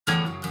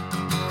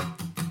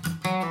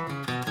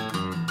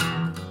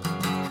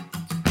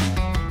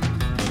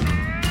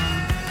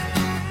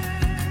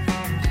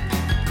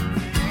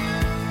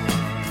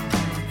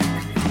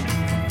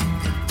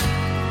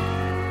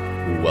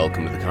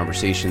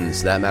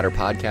Conversations That Matter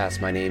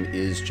podcast. My name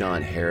is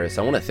John Harris.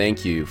 I want to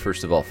thank you,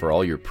 first of all, for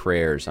all your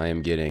prayers. I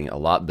am getting a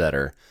lot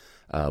better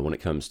when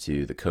it comes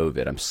to the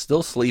COVID. I'm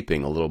still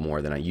sleeping a little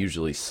more than I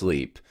usually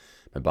sleep.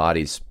 My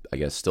body's, I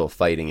guess, still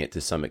fighting it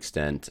to some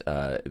extent.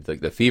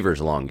 The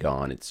fever's long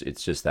gone.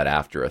 It's just that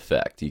after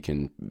effect. You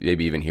can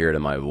maybe even hear it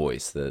in my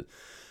voice that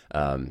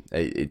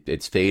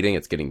it's fading.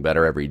 It's getting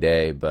better every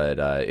day, but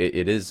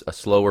it is a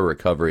slower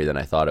recovery than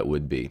I thought it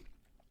would be.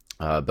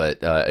 But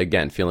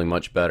again, feeling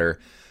much better.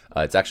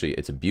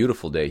 It's a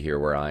beautiful day here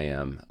where I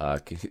am.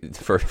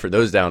 For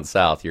those down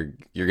south,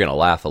 you're gonna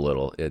laugh a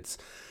little. It's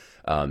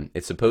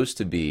supposed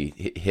to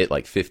be hit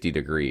like 50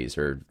 degrees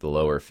or the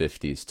lower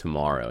 50s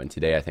tomorrow, and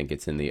today I think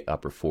it's in the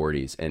upper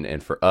 40s.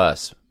 And for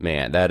us,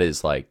 man, that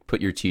is like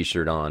put your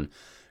t-shirt on,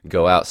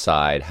 go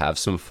outside, have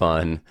some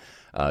fun.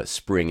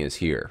 Spring is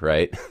here,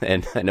 right?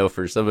 And I know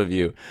for some of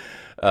you,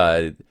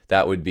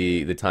 that would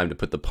be the time to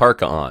put the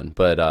parka on,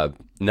 but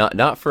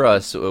not for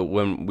us.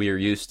 When we are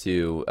used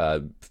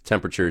to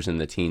temperatures in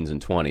the teens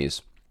and 20s,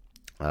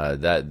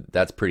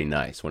 that's pretty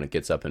nice when it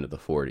gets up into the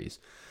 40s.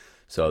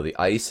 So the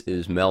ice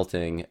is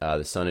melting,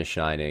 the sun is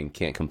shining,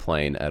 can't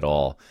complain at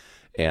all,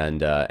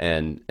 and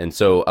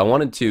so I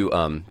wanted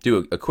to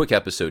do a quick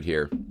episode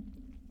here.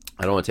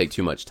 I don't want to take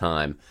too much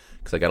time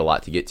because I got a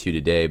lot to get to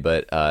today,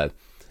 but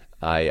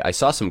I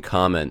saw some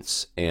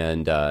comments,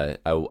 and I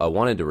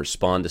wanted to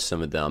respond to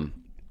some of them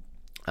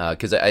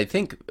because I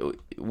think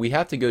we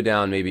have to go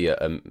down maybe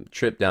a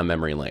trip down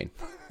memory lane.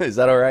 Is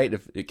that all right?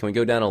 Can we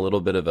go down a little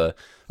bit of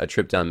a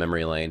trip down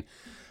memory lane?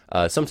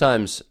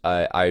 Sometimes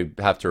I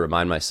have to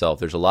remind myself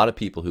there's a lot of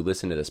people who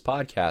listen to this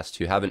podcast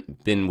who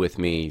haven't been with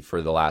me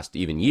for the last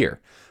even year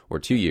or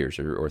 2 years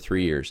or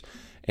 3 years.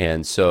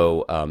 And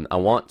so I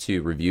want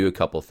to review a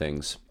couple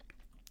things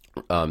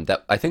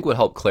that I think would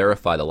help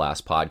clarify the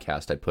last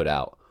podcast I put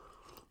out.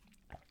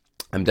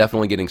 I'm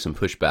definitely getting some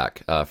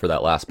pushback for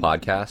that last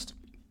podcast.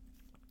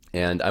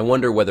 And I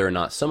wonder whether or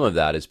not some of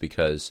that is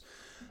because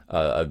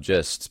of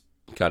just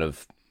kind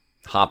of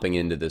hopping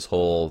into this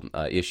whole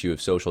issue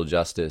of social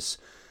justice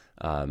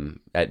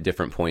at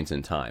different points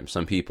in time.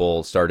 Some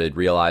people started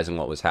realizing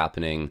what was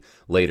happening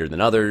later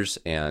than others,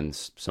 and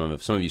some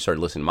of you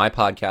started listening to my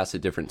podcast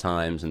at different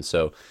times. And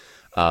so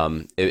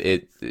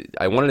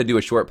I wanted to do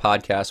a short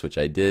podcast, which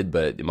I did,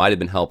 but it might have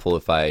been helpful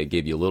if I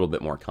gave you a little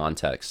bit more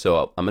context.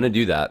 So I'm going to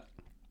do that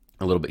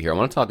a little bit here. I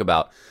want to talk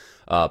about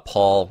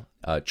Paul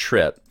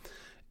Tripp.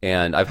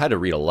 And I've had to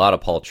read a lot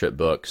of Paul Tripp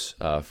books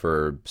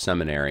for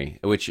seminary,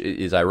 which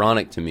is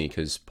ironic to me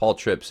because Paul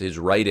Tripp's, his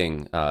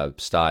writing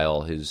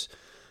style, his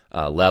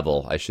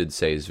level, I should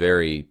say, is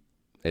very,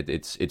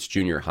 it's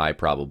junior high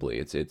probably.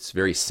 It's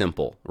very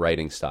simple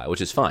writing style,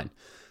 which is fine.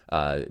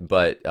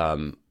 But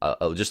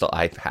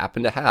I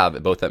happen to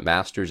have, both at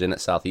Masters and at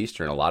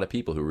Southeastern, a lot of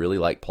people who really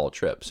like Paul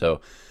Tripp.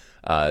 So,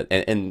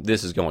 and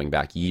this is going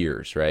back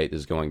years, right? This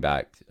is going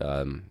back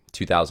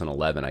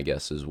 2011, I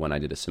guess, is when I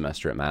did a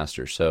semester at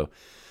Masters. So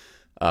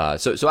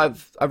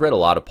I've read a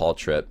lot of Paul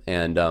Tripp,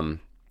 and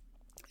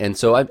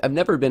so I've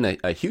never been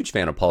a huge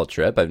fan of Paul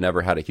Tripp. I've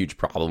never had a huge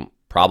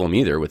problem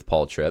either with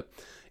Paul Tripp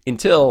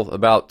until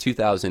about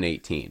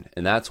 2018,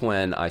 and that's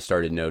when I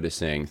started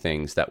noticing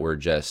things that were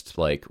just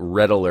like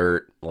red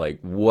alert, like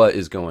what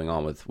is going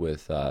on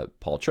with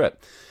Paul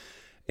Tripp,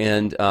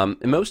 and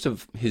most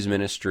of his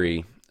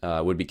ministry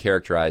would be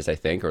characterized, I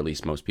think, or at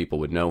least most people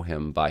would know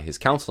him by his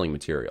counseling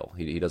material.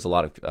 He does a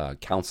lot of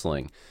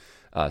counseling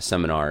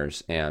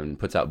seminars and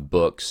puts out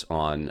books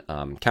on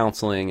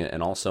counseling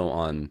and also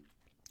on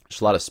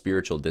just a lot of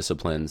spiritual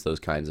disciplines, those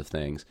kinds of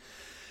things.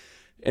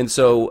 And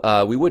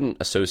so we wouldn't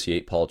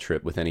associate Paul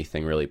Tripp with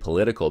anything really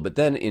political. But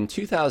then in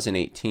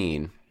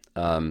 2018,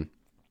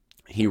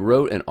 he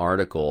wrote an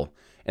article,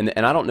 and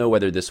I don't know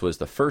whether this was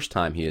the first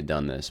time he had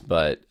done this,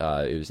 but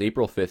it was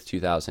April 5th,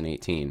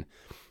 2018.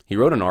 He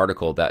wrote an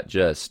article that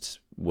just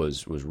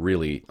was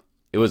really,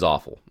 it was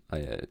awful,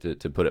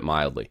 to put it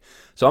mildly.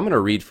 So I'm going to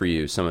read for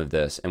you some of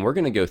this, and we're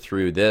going to go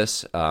through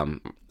this.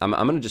 I'm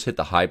going to just hit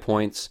the high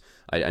points.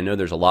 I know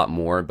there's a lot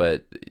more,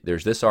 but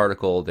there's this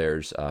article.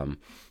 There's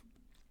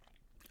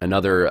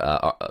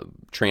another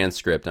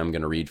transcript I'm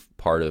going to read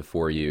part of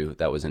for you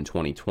that was in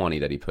 2020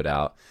 that he put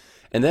out.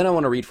 And then I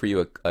want to read for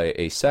you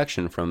a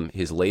section from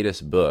his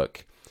latest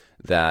book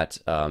that,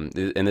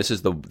 and this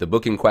is the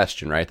book in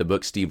question, right? The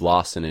book Steve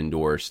Lawson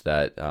endorsed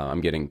that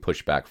I'm getting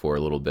pushback for a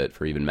little bit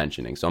for even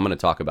mentioning. So I'm going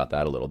to talk about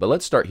that a little. But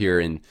let's start here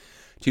in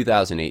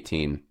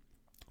 2018.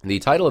 The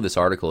title of this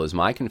article is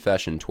My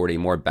Confession Toward a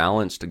More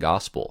Balanced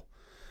Gospel.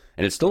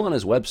 And it's still on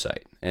his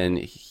website.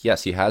 And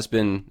yes, he has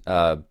been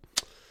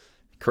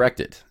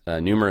corrected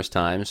numerous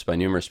times by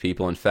numerous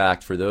people. In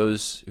fact, for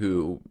those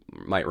who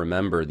might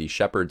remember the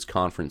Shepherd's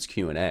Conference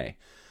Q&A,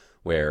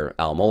 where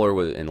Al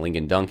Mohler and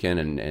Lincoln Duncan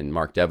and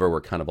Mark Dever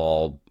were kind of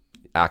all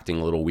acting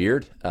a little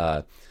weird,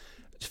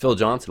 Phil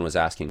Johnson was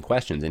asking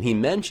questions, and he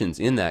mentions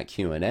in that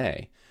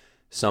Q&A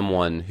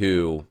someone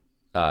who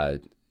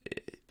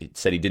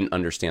said he didn't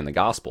understand the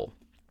gospel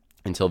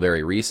until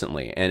very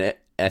recently. And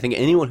I think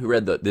anyone who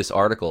read this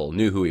article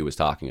knew who he was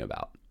talking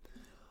about.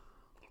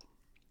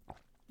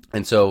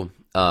 And so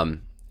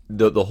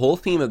The whole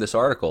theme of this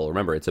article,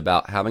 remember, it's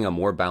about having a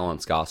more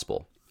balanced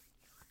gospel.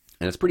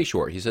 And it's pretty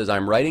short. He says,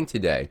 I'm writing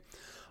today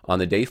on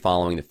the day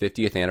following the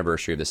 50th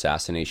anniversary of the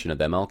assassination of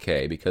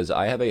MLK because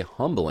I have a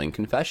humbling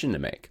confession to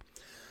make.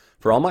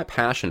 For all my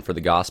passion for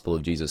the gospel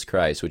of Jesus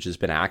Christ, which has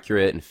been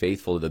accurate and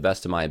faithful to the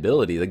best of my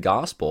ability, the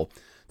gospel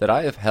that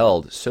I have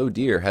held so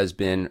dear has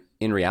been,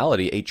 in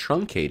reality, a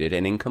truncated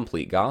and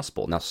incomplete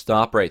gospel. Now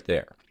stop right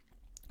there.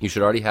 You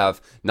should already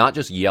have not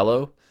just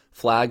yellow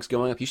flags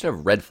going up, you should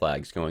have red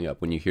flags going up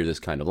when you hear this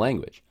kind of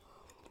language.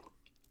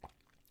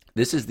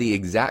 This is the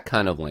exact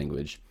kind of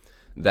language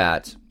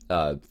that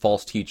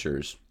false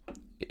teachers,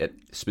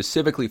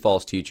 specifically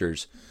false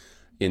teachers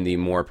in the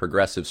more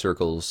progressive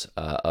circles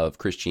of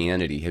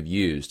Christianity, have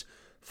used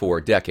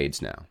for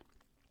decades now.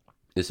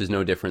 This is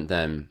no different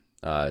than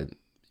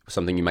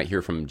something you might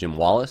hear from Jim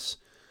Wallace,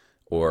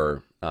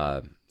 or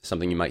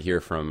something you might hear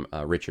from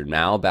Richard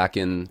Mouw back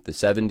in the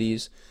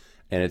 70s.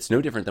 And it's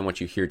no different than what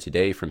you hear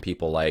today from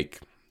people like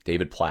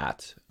David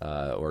Platt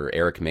or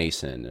Eric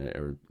Mason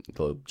or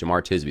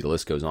Jamar Tisby. The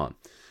list goes on.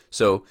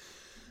 So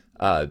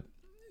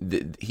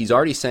he's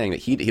already saying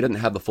that he doesn't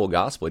have the full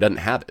gospel. He doesn't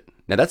have it.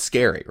 Now that's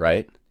scary,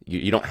 right?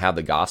 You don't have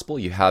the gospel.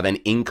 You have an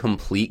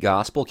incomplete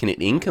gospel. Can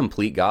an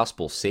incomplete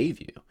gospel save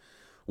you?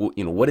 Well,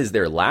 what is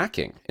there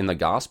lacking in the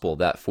gospel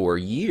that for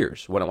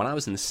years, when I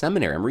was in the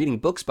seminary, I'm reading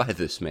books by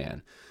this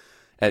man.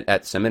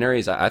 At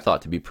seminaries, I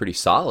thought to be pretty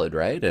solid,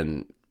 right?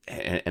 And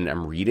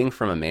I'm reading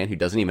from a man who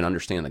doesn't even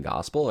understand the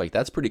gospel. Like,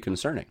 that's pretty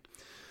concerning.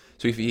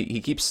 So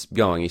he keeps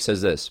going. He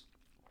says this: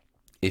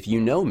 if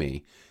you know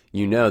me,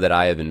 you know that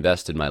I have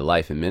invested my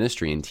life in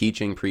ministry in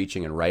teaching,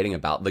 preaching, and writing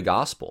about the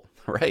gospel,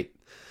 right?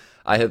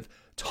 I have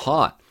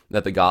taught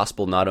that the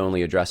gospel not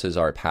only addresses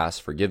our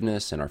past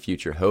forgiveness and our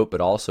future hope,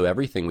 but also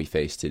everything we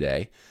face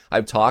today.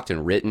 I've talked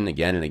and written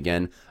again and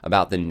again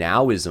about the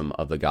nowism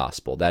of the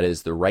gospel. That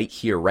is, the right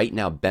here, right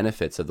now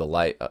benefits of the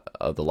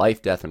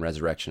life, death, and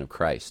resurrection of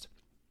Christ,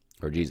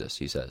 or Jesus,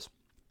 he says.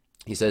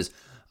 He says,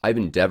 I've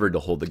endeavored to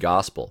hold the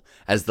gospel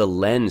as the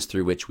lens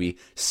through which we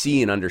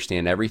see and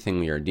understand everything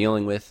we are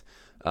dealing with,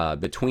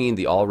 between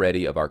the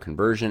already of our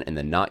conversion and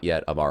the not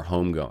yet of our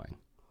homegoing.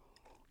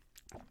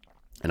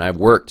 And I've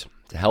worked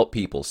to help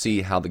people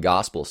see how the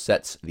gospel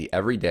sets the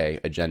everyday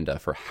agenda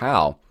for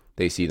how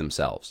they see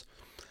themselves,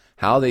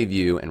 how they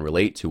view and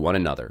relate to one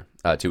another,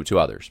 to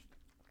others,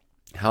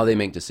 how they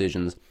make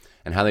decisions,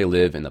 and how they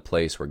live in the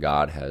place where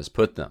God has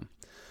put them.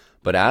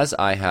 But as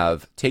I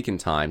have taken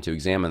time to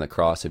examine the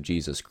cross of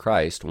Jesus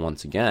Christ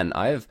once again,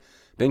 I have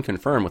been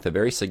confirmed with a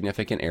very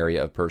significant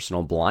area of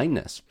personal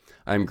blindness.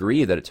 I am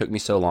grieved that it took me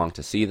so long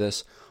to see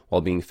this, while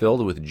being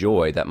filled with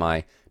joy that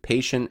my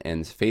patient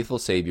and faithful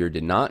Savior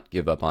did not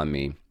give up on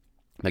me,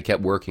 but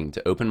kept working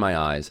to open my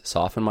eyes,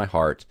 soften my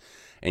heart,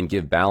 and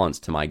give balance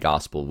to my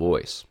gospel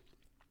voice.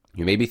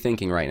 You may be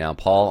thinking right now,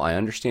 Paul, I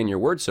understand your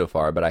words so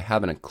far, but I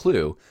haven't a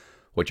clue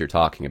what you're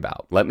talking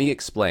about. Let me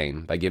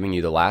explain by giving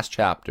you the last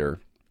chapter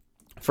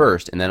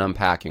first, and then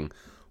unpacking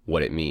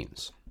what it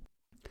means.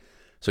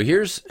 So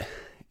here's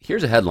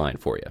a headline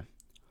for you.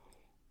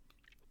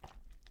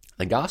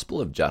 The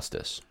gospel of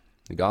justice.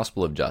 The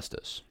gospel of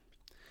justice.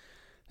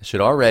 It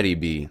should already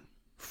be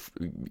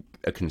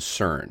a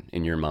concern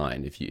in your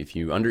mind. If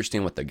you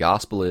understand what the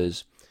gospel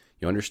is,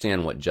 you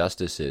understand what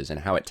justice is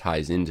and how it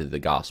ties into the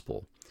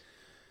gospel.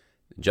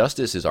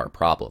 Justice is our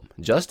problem.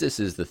 Justice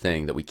is the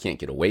thing that we can't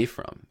get away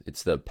from.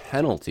 It's the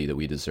penalty that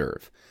we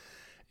deserve.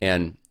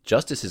 And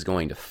justice is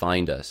going to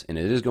find us, and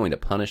it is going to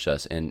punish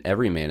us, and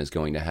every man is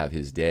going to have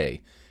his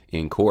day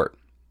in court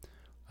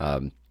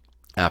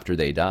after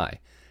they die.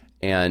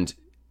 And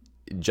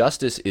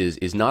justice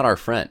is not our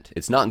friend.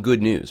 It's not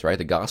good news, right?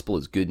 The gospel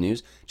is good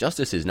news.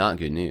 Justice is not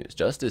good news.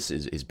 Justice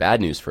is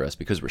bad news for us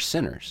because we're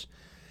sinners.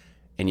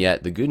 And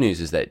yet the good news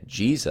is that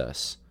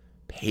Jesus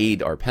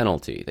paid our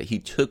penalty, that he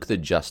took the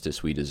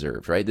justice we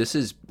deserved, right? This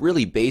is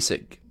really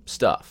basic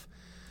stuff.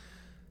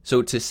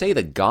 So to say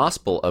the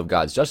gospel of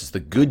God's justice, the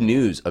good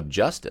news of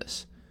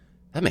justice,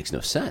 that makes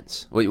no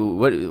sense. What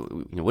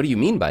do you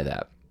mean by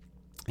that?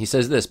 He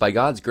says this: by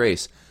God's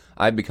grace,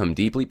 I've become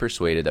deeply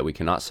persuaded that we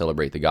cannot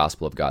celebrate the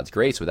gospel of God's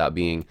grace without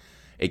being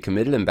a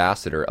committed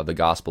ambassador of the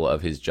gospel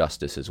of his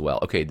justice as well.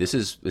 Okay, this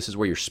is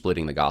where you're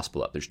splitting the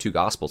gospel up. There's two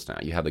gospels now.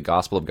 You have the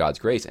gospel of God's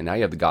grace, and now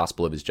you have the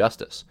gospel of his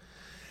justice.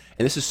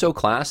 And this is so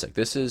classic.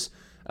 This is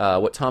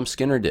what Tom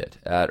Skinner did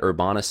at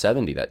Urbana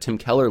 70, that Tim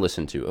Keller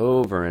listened to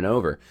over and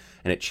over,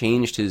 and it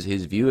changed his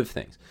view of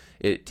things.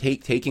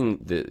 Taking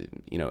the,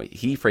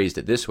 he phrased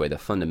it this way: the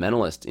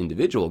fundamentalist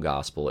individual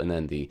gospel, and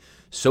then the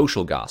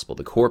social gospel,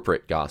 the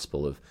corporate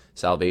gospel of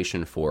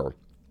salvation for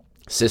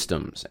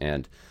systems.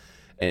 And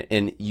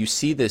you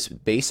see this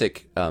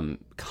basic,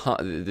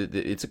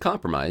 it's a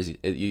compromise.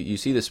 You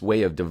see this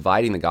way of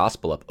dividing the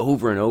gospel up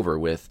over and over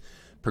with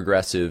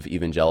progressive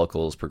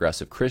evangelicals,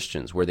 progressive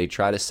Christians, where they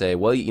try to say,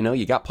 well,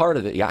 you got part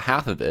of it, you got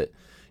half of it,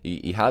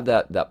 You have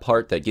that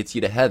part that gets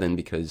you to heaven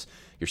because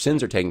your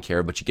sins are taken care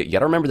of, but you got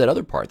to remember that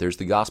other part. There's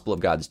the gospel of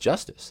God's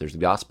justice. There's the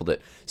gospel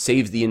that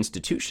saves the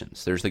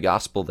institutions. There's the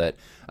gospel that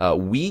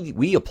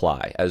we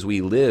apply as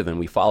we live and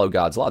we follow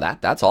God's law.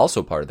 That's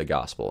also part of the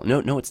gospel.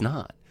 No, it's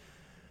not.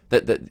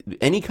 That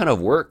any kind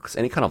of works,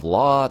 any kind of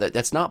law,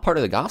 that's not part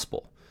of the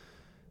gospel.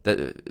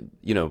 That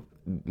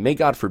may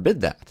God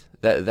forbid that.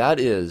 That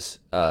is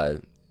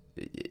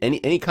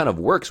any kind of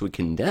works we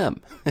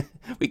condemn.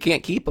 We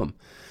can't keep them.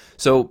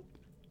 So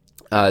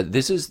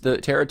this is the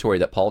territory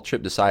that Paul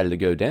Tripp decided to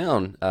go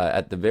down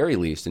at the very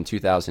least in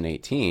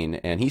 2018,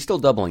 and he's still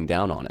doubling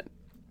down on it.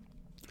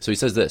 So he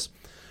says this: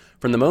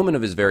 from the moment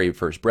of his very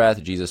first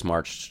breath, Jesus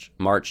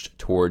marched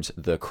towards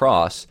the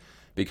cross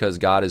because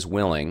God is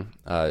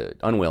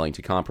unwilling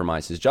to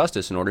compromise his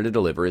justice in order to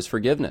deliver his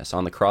forgiveness.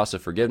 On the cross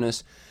of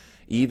forgiveness,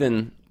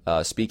 even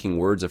speaking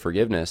words of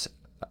forgiveness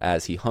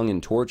as he hung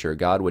in torture,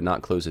 God would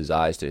not close his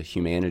eyes to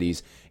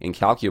humanity's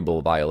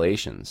incalculable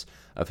violations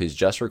of his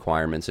just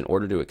requirements in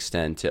order to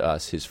extend to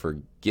us his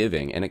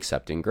forgiving and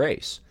accepting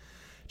grace.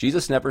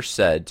 Jesus never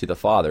said to the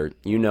Father,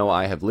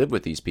 I have lived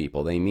with these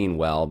people. They mean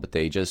well, but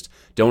they just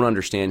don't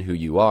understand who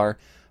you are,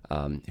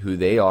 who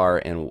they are,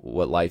 and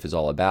what life is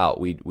all about.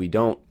 Why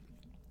don't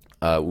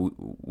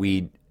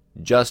we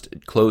just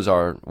close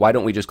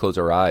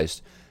our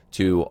eyes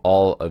to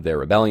all of their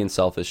rebellion,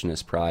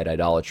 selfishness, pride,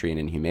 idolatry, and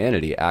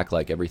inhumanity, act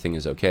like everything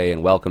is okay,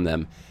 and welcome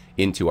them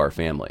into our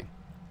family?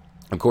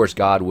 Of course,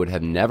 God would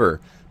have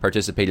never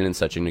participated in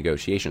such a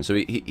negotiation. So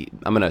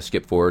I'm going to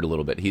skip forward a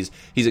little bit. He's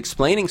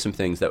explaining some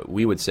things that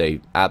we would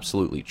say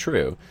absolutely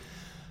true,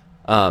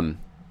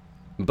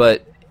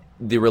 but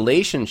the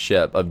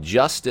relationship of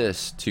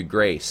justice to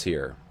grace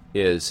here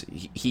is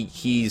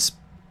he's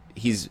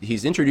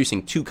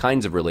introducing two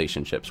kinds of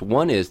relationships.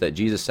 One is that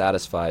Jesus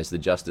satisfies the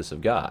justice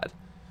of God.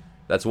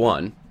 That's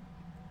one.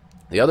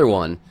 The other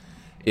one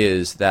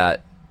is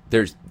that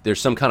there's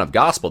some kind of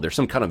gospel, there's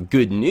some kind of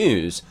good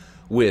news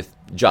with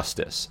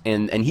justice,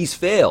 and he's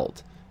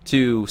failed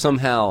to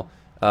somehow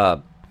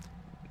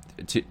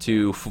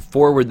to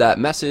forward that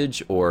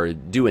message or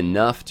do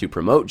enough to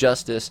promote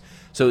justice.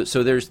 So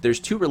there's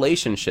two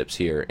relationships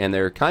here, and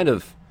they're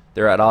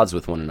at odds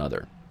with one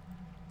another.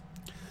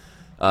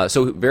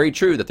 So very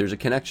true that there's a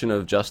connection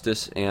of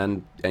justice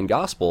and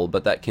gospel,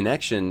 but that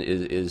connection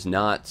is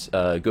not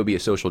go be a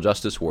social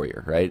justice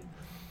warrior, right?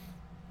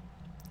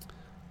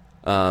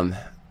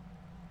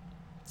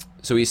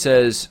 So he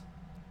says,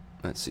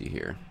 let's see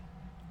here.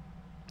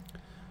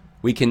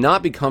 We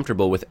cannot be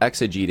comfortable with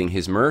exegeting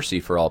his mercy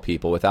for all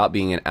people without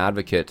being an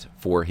advocate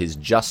for his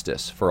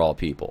justice for all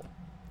people.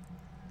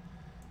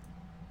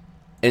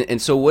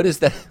 And so what is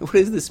that? What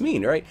does this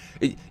mean, right?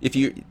 If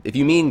you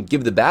mean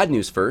give the bad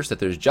news first, that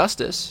there's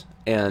justice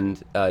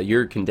and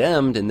you're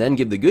condemned, and then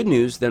give the good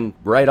news, then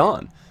right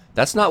on.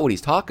 That's not what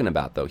he's talking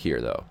about though.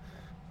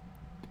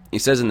 He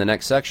says in the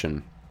next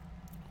section,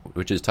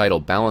 which is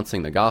titled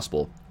Balancing the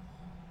Gospel,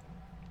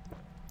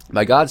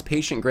 by God's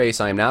patient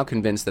grace, I am now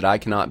convinced that I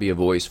cannot be a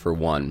voice for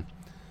one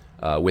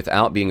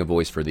without being a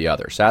voice for the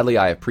other. Sadly,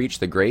 I have preached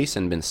the grace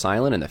and been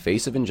silent in the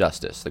face of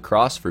injustice. The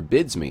cross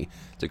forbids me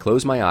to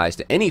close my eyes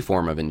to any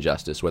form of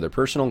injustice, whether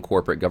personal,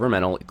 corporate,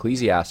 governmental,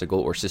 ecclesiastical,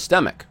 or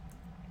systemic.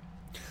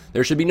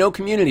 There should be no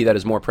community that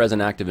is more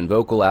present, active, and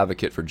vocal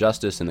advocate for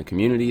justice than the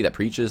community that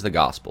preaches the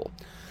gospel.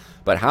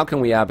 But how can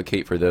we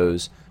advocate for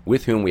those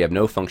with whom we have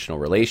no functional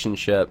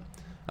relationship?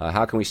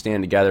 How can we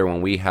stand together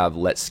when we have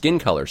let skin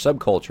color,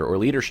 subculture, or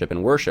leadership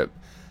and worship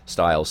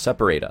styles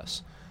separate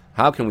us?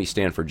 How can we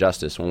stand for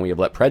justice when we have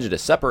let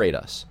prejudice separate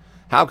us?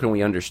 How can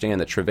we understand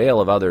the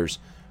travail of others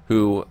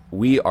who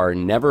we are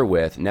never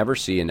with, never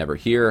see, and never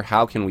hear?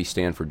 How can we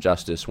stand for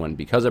justice when,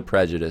 because of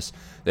prejudice,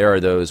 there are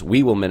those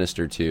we will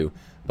minister to,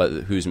 but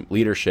whose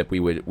leadership we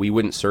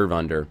wouldn't serve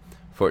under?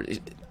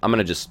 I'm going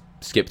to just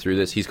skip through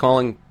this. He's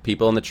calling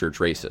people in the church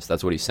racist.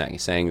 That's what he's saying.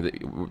 He's saying that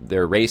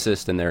they're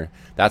racist, and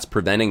that's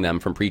preventing them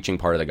from preaching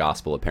part of the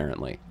gospel,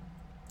 apparently.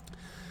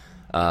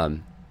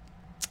 Let's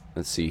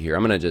see here.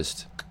 I'm going to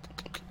just...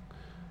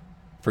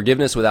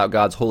 Forgiveness without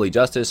God's holy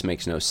justice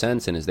makes no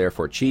sense and is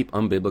therefore cheap,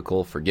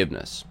 unbiblical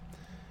forgiveness.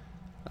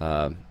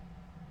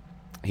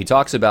 He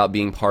talks about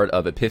being part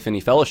of Epiphany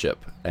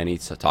Fellowship, and he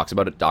talks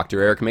about it,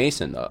 Dr. Eric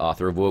Mason, the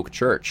author of Woke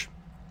Church,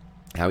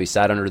 how he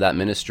sat under that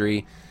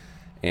ministry,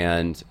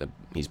 and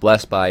he's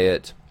blessed by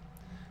it.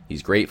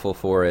 He's grateful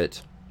for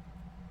it.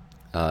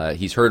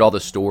 He's heard all the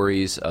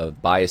stories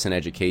of bias in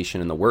education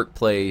in the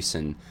workplace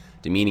and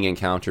demeaning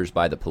encounters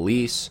by the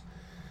police,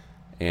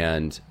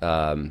 and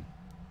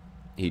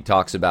he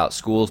talks about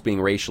schools being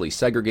racially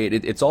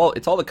segregated. It's all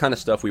the kind of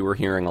stuff we were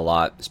hearing a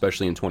lot,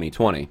 especially in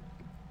 2020.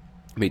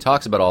 He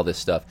talks about all this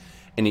stuff,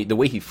 and the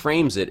way he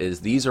frames it is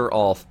these are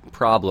all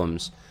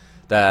problems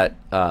that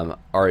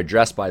are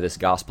addressed by this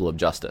gospel of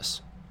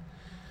justice.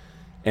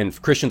 And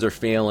Christians are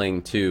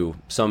failing to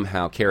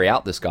somehow carry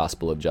out this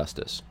gospel of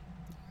justice.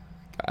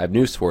 I have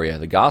news for you.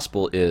 The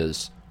gospel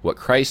is what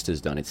Christ has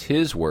done. It's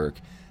his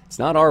work. It's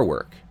not our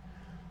work.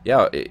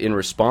 Yeah, in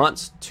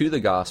response to the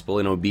gospel,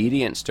 in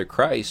obedience to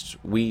Christ,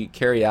 we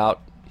carry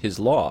out his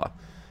law.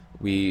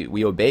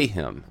 We obey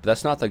him. But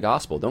that's not the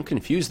gospel. Don't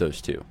confuse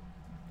those two.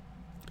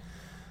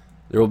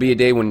 There will be a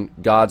day when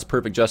God's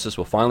perfect justice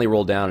will finally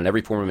roll down and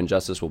every form of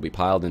injustice will be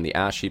piled in the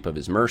ash heap of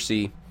his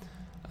mercy.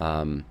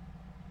 The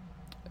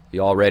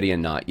already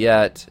and not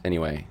yet.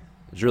 Anyway,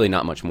 there's really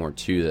not much more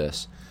to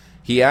this.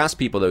 He asks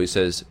people, though, he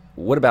says,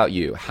 what about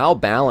you? How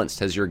balanced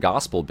has your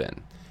gospel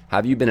been?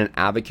 Have you been an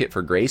advocate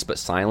for grace but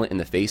silent in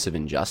the face of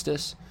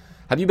injustice?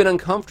 Have you been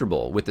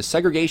uncomfortable with the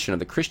segregation of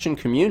the Christian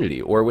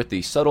community or with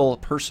the subtle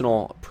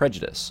personal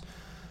prejudice?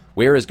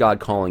 Where is God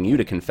calling you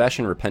to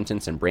confession,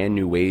 repentance, and brand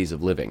new ways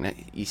of living? Now,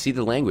 you see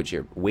the language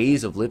here,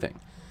 ways of living.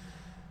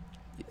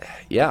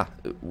 Yeah,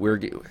 we're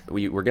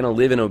going to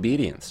live in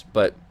obedience,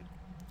 but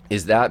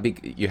is that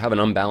you have an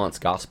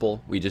unbalanced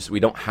gospel? We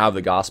don't have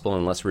the gospel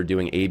unless we're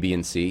doing A, B,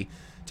 and C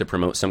to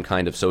promote some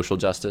kind of social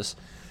justice.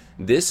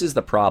 This is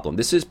the problem.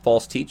 This is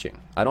false teaching.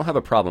 I don't have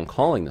a problem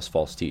calling this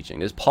false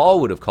teaching, as Paul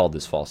would have called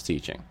this false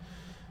teaching.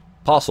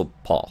 Apostle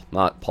Paul,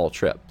 not Paul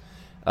Tripp.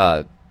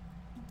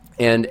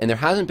 And there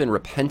hasn't been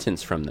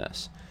repentance from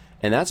this.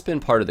 And that's been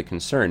part of the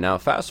concern. Now,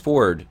 fast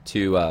forward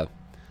to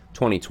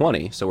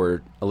 2020, so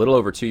we're a little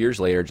over 2 years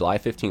later, July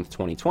 15th,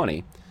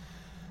 2020,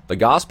 the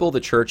gospel, the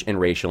church,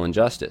 and racial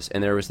injustice.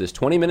 And there was this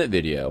 20-minute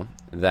video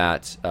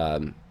that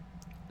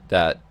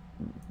that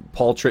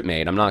Paul Tripp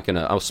made.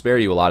 I'll spare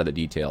you a lot of the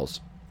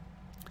details.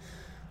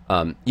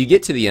 You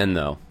get to the end,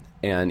 though,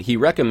 and he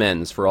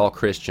recommends for all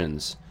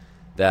Christians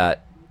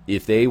that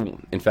if they,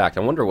 in fact,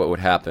 I wonder what would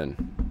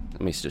happen.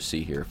 Let me just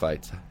see here. If I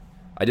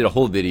did a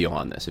whole video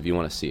on this, if you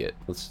want to see it.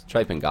 Let's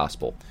type in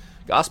gospel.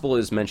 Gospel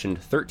is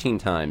mentioned 13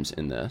 times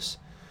in this.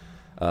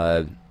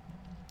 Let's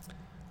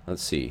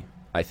see.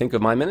 I think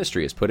of my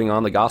ministry as putting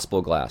on the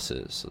gospel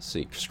glasses. Let's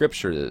see.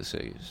 Scripture.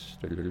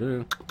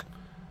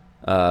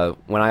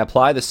 When I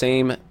apply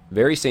the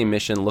very same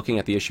mission, looking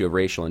at the issue of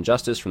racial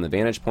injustice from the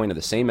vantage point of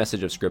the same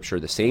message of Scripture,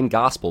 the same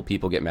gospel,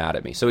 people get mad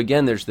at me. So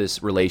again, there's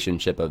this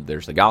relationship of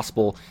there's the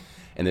gospel,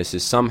 and this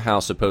is somehow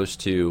supposed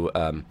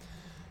to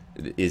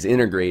is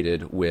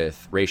integrated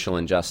with racial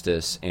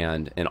injustice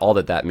and all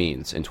that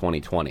means in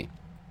 2020,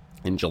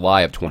 in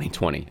July of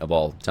 2020 of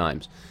all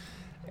times.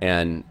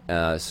 And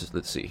so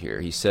let's see here.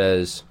 He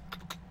says,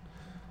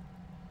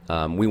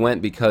 we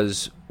went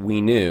because we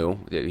knew,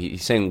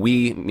 he's saying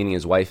we, meaning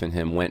his wife and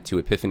him, went to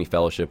Epiphany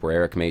Fellowship where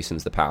Eric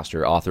Mason's the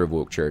pastor, author of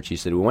Woke Church. He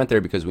said, we went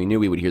there because we knew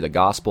we would hear the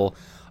gospel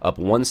up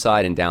one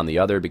side and down the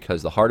other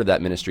because the heart of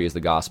that ministry is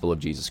the gospel of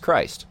Jesus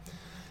Christ.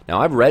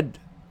 Now, I've read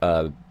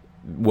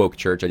Woke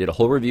Church. I did a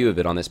whole review of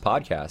it on this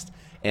podcast,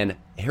 and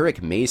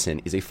Eric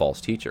Mason is a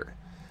false teacher.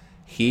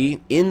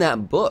 In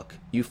that book,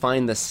 you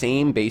find the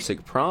same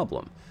basic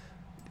problem.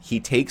 He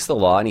takes the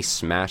law and he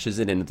smashes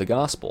it into the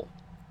gospel.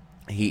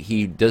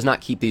 He does not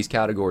keep these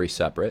categories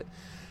separate.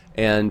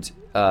 And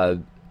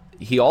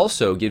he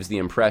also gives the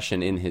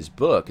impression in his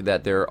book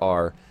that there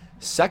are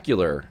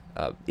secular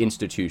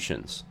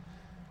institutions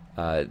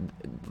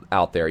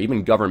out there,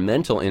 even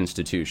governmental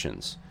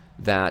institutions,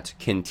 that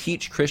can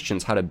teach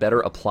Christians how to better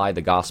apply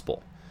the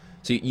gospel.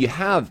 So you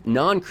have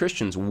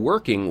non-Christians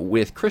working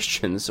with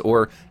Christians,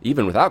 or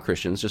even without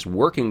Christians, just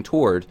working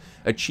toward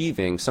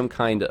achieving some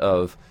kind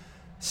of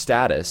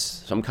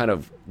status, some kind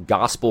of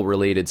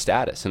gospel-related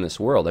status in this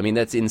world. I mean,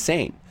 that's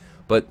insane.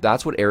 But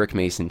that's what Eric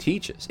Mason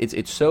teaches.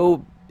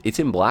 It's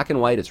in black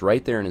and white. It's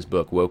right there in his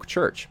book, Woke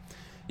Church.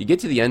 You get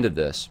to the end of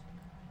this,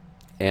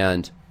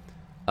 and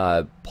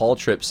Paul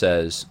Tripp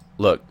says,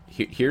 look,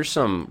 here's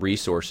some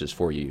resources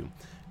for you.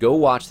 Go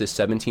watch this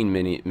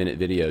 17-minute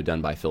video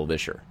done by Phil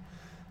Vischer.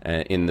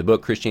 In the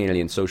book,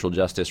 Christianity and Social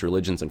Justice,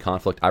 Religions and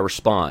Conflict,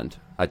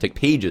 I take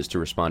pages to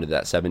respond to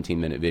that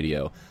 17-minute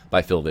video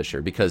by Phil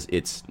Vischer because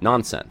it's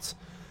nonsense.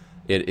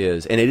 It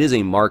is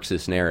a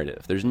Marxist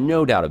narrative. There's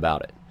no doubt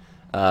about it.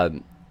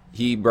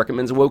 He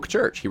recommends Woke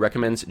Church. He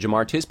recommends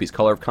Jemar Tisby's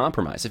Color of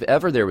Compromise. If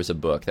ever there was a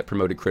book that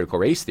promoted critical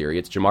race theory,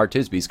 it's Jemar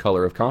Tisby's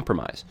Color of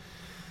Compromise.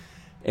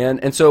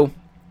 And so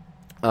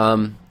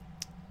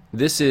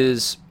this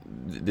is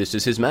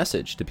his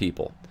message to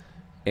people.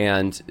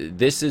 And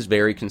this is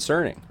very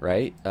concerning,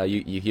 right?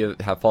 You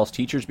have false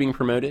teachers being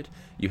promoted.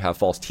 You have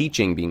false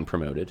teaching being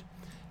promoted.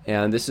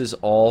 And this is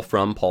all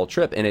from Paul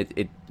Tripp. And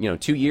it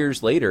 2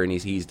 years later, and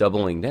he's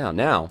doubling down.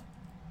 Now,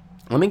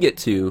 let me get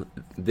to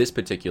this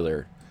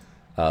particular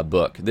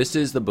book. This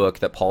is the book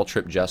that Paul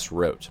Tripp just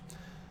wrote.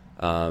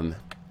 And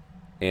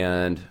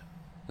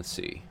let's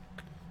see.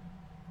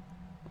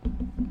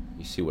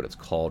 You see what it's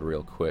called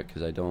real quick,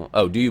 because I don't...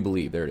 Oh, Do You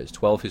Believe? There it is.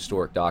 12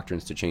 Historic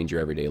Doctrines to Change Your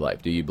Everyday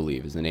Life. Do You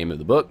Believe is the name of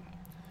the book.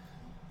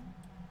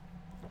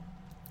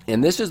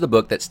 And this is the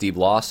book that Steve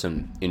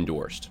Lawson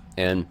endorsed.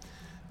 And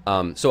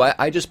so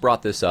I just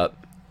brought this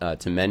up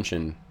to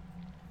mention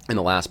in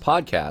the last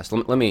podcast.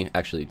 Let me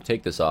actually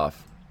take this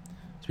off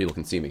so people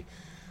can see me.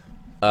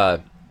 I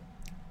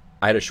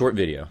had a short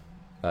video,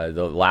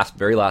 the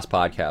very last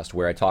podcast,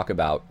 where I talk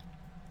about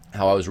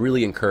how I was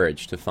really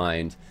encouraged to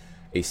find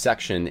a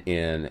section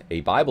in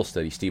a Bible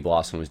study Steve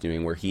Lawson was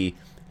doing where he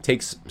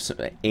takes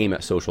aim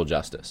at social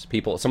justice.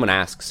 Someone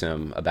asks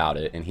him about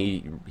it, and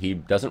he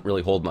doesn't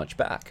really hold much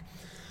back.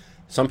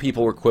 some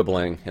people were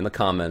quibbling in the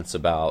comments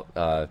about,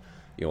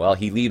 well,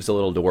 he leaves a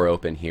little door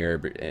open here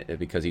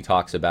because he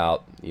talks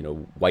about,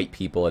 white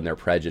people and their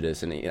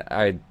prejudice. And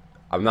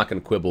I'm not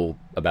going to quibble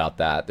about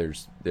that.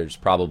 There's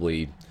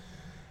probably,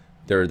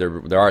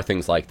 there are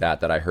things like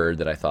that I heard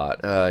that I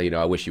thought,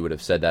 I wish you would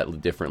have said that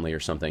differently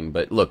or something.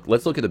 But look,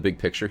 let's look at the big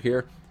picture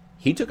here.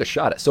 He took a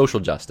shot at social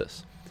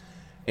justice.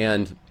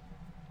 And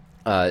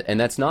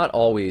that's not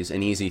always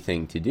an easy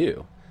thing to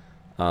do.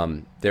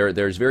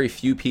 There's very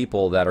few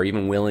people that are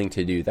even willing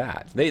to do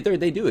that. They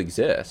do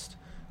exist.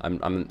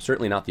 I'm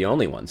certainly not the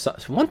only one. So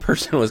one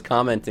person was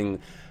commenting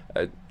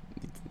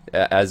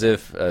as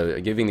if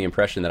giving the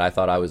impression that I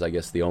thought I was, I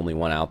guess, the only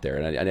one out there.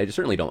 And I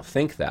certainly don't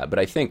think that. But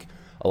I think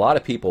a lot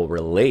of people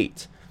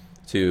relate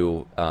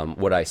to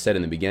what I said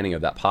in the beginning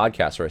of that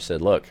podcast, where I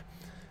said, look,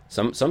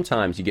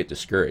 sometimes you get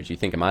discouraged. You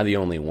think, am I the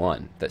only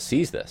one that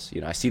sees this?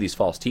 I see these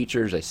false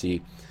teachers. I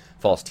see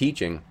false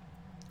teaching.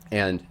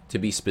 And to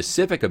be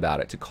specific about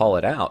it, to call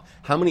it out,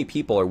 how many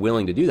people are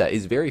willing to do that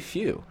is very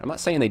few. I'm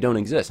not saying they don't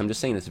exist. I'm just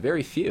saying it's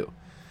very few.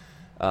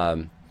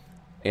 And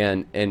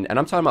I'm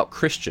talking about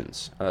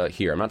Christians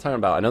here. I'm not talking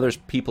about, I know there's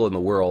people in the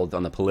world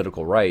on the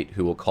political right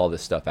who will call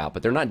this stuff out,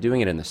 but they're not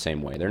doing it in the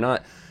same way.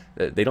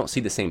 They don't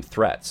see the same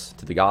threats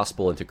to the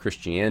gospel and to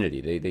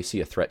Christianity. They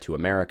see a threat to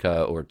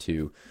America or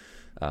to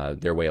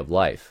their way of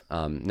life.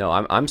 No,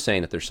 I'm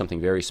saying that there's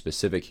something very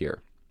specific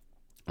here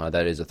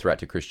that is a threat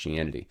to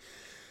Christianity.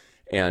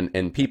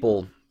 And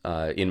people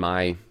in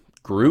my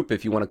group,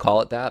 if you want to call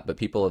it that, but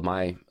people of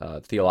my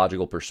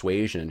theological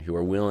persuasion who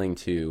are willing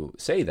to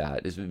say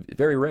that is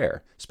very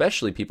rare,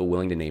 especially people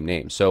willing to name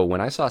names. So when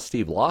I saw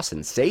Steve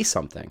Lawson say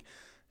something,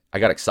 I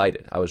got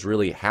excited. I was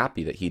really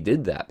happy that he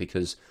did that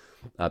because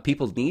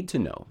people need to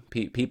know.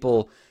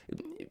 People,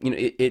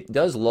 it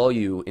does lull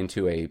you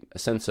into a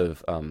sense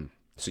of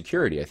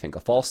security, I think, a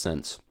false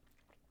sense.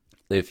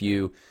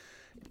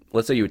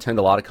 Let's say you attend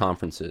a lot of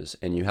conferences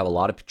and you have a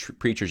lot of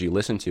preachers you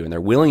listen to and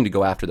they're willing to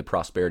go after the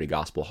prosperity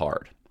gospel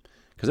hard.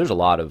 Because there's a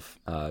lot of,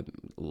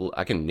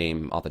 I can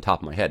name off the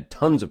top of my head,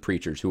 tons of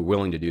preachers who are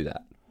willing to do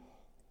that.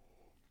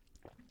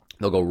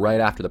 They'll go right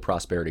after the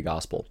prosperity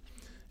gospel.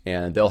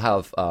 And they'll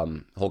have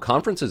whole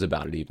conferences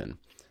about it even.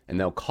 And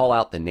they'll call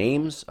out the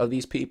names of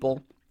these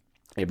people.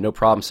 They have no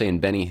problem saying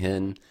Benny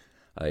Hinn.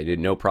 They did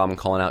no problem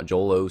calling out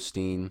Joel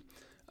Osteen.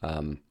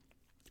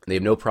 They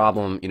have no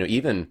problem,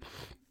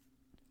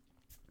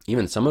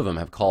 even some of them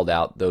have called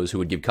out those who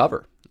would give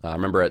cover. I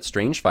remember at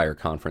Strange Fire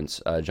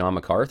Conference, John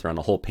MacArthur on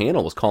the whole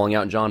panel was calling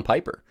out John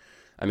Piper.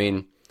 I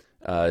mean,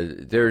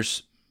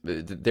 there's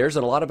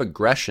a lot of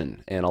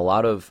aggression and a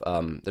lot of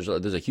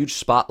there's a huge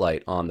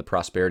spotlight on the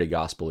prosperity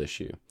gospel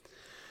issue.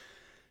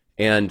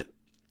 And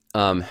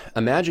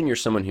imagine you're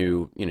someone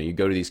who you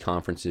go to these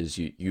conferences,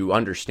 you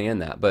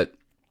understand that, but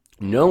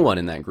no one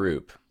in that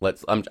group.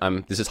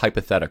 This is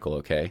hypothetical,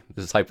 okay?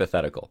 This is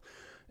hypothetical.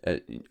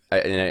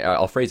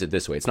 I'll phrase it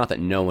this way. It's not that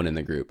no one in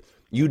the group.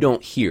 You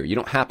don't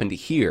happen to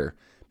hear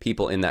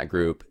people in that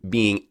group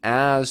being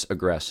as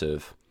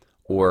aggressive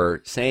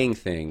or saying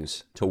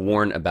things to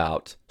warn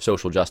about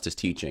social justice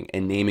teaching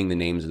and naming the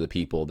names of the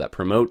people that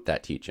promote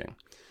that teaching.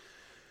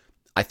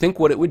 I think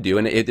what it would do,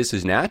 and this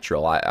is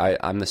natural,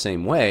 I'm the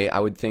same way, I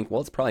would think, well,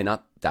 it's probably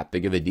not that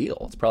big of a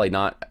deal. It's probably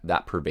not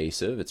that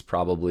pervasive. It's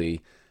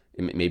probably,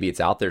 maybe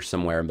it's out there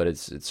somewhere, but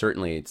it's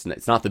certainly,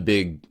 it's not the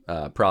big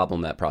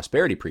problem that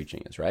prosperity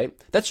preaching is, right?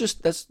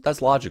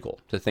 That's logical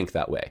to think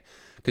that way.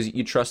 Because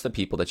you trust the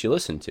people that you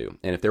listen to.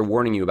 And if they're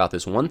warning you about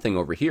this one thing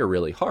over here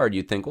really hard,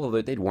 you'd think, well,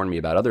 they'd warn me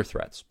about other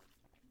threats.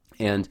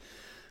 And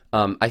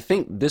I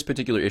think this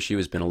particular issue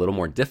has been a little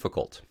more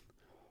difficult.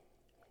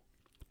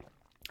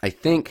 I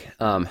think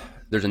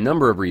there's a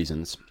number of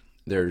reasons.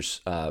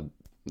 There's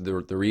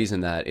the reason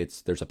that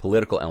there's a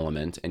political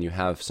element, and you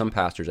have some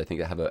pastors, I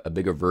think, that have a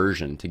big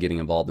aversion to getting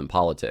involved in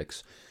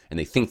politics. And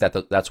they think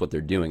that that's what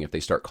they're doing if they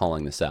start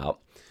calling this out.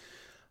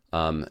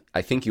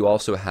 I think you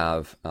also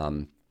have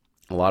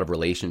a lot of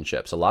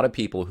relationships, a lot of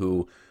people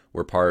who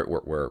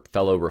were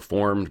fellow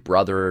Reformed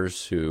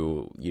brothers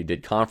who you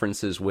did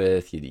conferences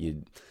with,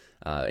 you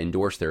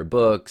endorsed their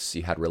books,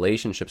 you had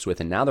relationships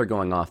with, and now they're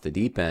going off the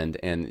deep end,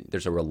 and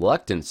there's a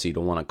reluctancy to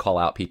want to call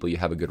out people you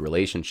have a good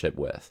relationship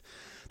with.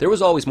 There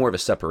was always more of a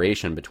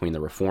separation between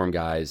the Reform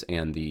guys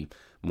and the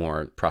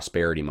more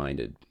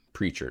prosperity-minded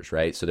preachers,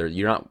 right? So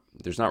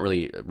there's not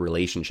really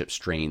relationship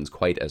strains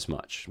quite as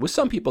much. With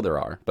some people there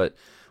are, but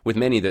with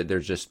many,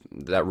 there's just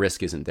that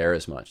risk isn't there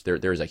as much.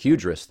 There's a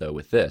huge risk though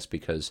with this,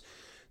 because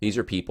these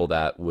are people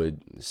that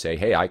would say,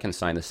 "Hey, I can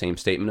sign the same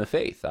statement of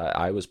faith.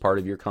 I was part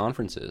of your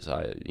conferences.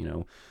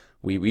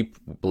 We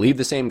believe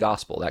the same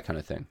gospel," that kind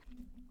of thing.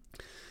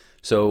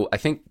 So I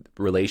think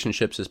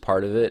relationships is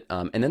part of it,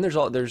 and then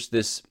there's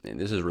this.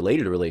 And this is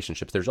related to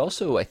relationships. There's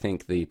also, I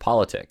think, the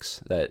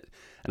politics and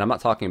I'm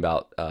not talking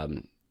about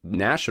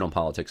national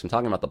politics. I'm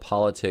talking about the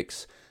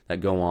politics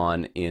that go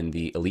on in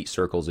the elite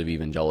circles of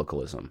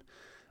evangelicalism.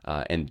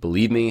 And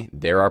believe me,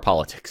 there are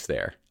politics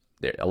there.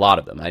 A lot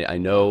of them. I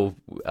know.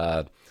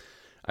 I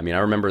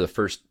remember the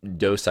first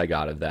dose I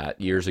got of that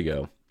years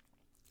ago.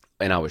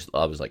 and I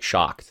was like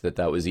shocked that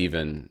that was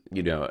even,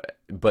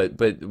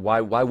 but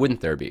why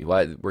wouldn't there be?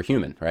 Why, we're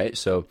human, right?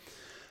 So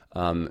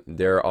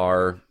there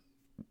are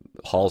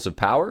halls of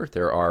power,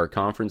 there are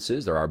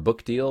conferences, there are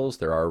book deals,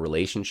 there are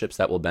relationships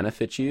that will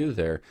benefit you,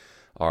 there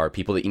are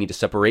people that you need to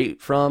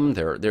separate from,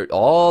 there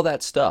all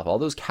that stuff, all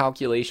those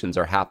calculations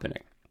are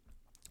happening.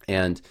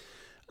 And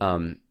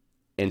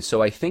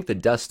so I think the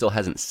dust still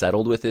hasn't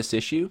settled with this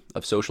issue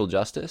of social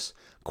justice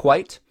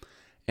quite.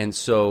 And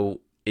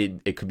so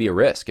it could be a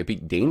risk. It'd be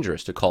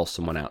dangerous to call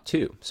someone out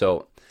too.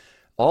 So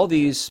all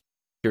these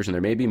factors, and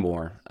there may be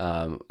more,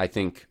 I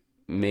think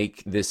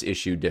make this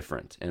issue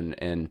different.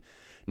 And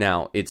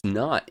now it's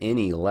not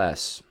any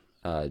less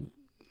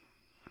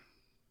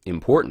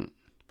important.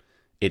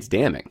 It's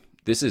damning.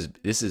 This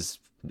is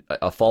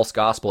a false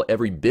gospel,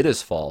 every bit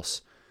as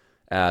false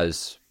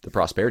as the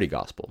prosperity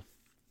gospel.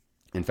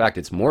 In fact,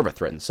 it's more of a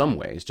threat in some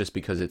ways, just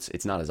because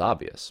it's not as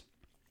obvious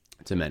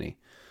to many.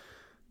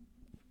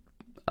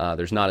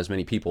 There's not as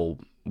many people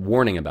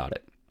warning about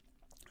it,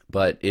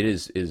 but it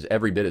is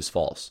every bit as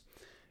false.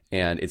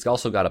 And it's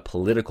also got a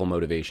political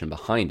motivation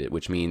behind it,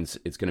 which means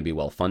it's going to be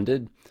well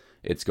funded.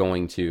 It's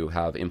going to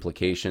have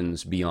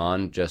implications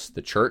beyond just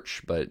the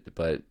church, but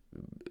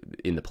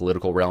in the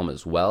political realm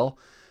as well,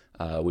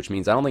 which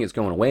means I don't think it's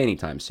going away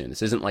anytime soon.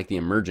 This isn't like the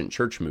emergent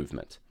church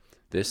movement.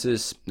 This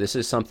is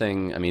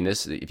something, I mean,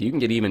 if you can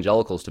get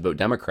evangelicals to vote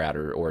Democrat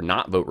or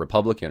not vote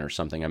Republican or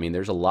something, I mean,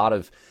 there's a lot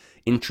of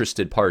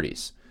interested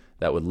parties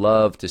that would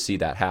love to see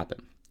that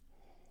happen.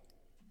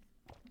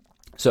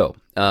 So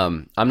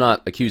I'm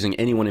not accusing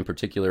anyone in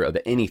particular of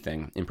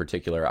anything in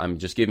particular. I'm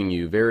just giving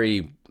you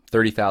very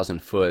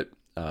 30,000 foot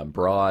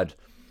broad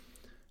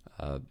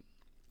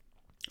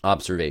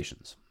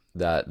observations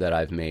that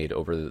I've made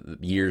over the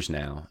years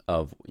now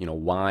of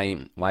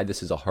why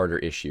this is a harder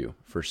issue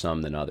for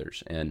some than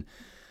others, and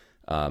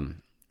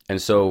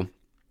so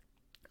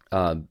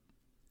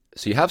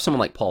you have someone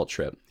like Paul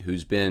Tripp,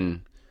 who's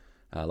been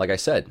like I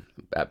said,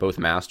 at both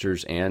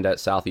Masters and at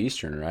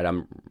Southeastern, right?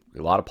 A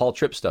lot of Paul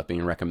Tripp stuff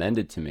being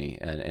recommended to me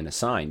and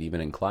assigned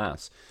even in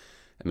class.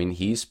 I mean,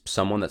 he's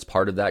someone that's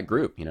part of that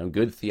group,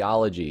 good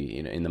theology,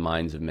 in the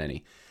minds of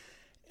many.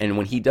 And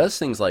when he does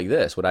things like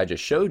this, what I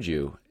just showed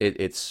you,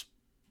 it's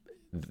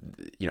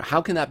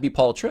how can that be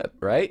Paul Tripp,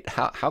 right?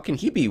 How can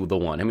he be the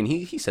one? I mean,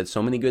 he said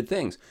so many good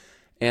things.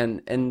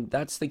 And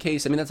that's the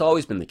case. I mean, that's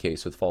always been the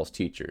case with false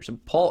teachers.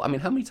 And Paul, I mean,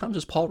 how many times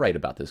does Paul write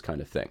about this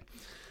kind of thing?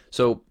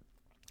 So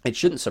it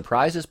shouldn't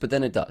surprise us, but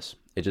then it does.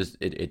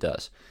 It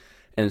does.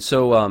 And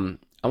so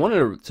I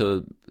wanted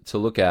to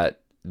look at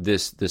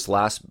this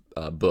last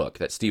book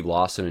that Steve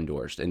Lawson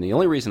endorsed. And the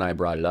only reason I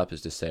brought it up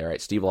is to say, all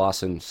right, Steve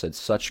Lawson said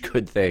such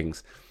good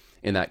things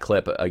in that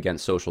clip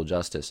against social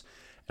justice.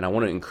 And I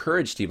want to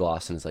encourage Steve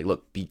Lawson. It's like,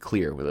 look, be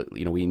clear.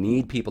 We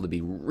need people to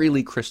be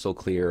really crystal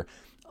clear,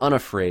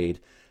 unafraid,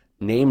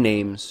 name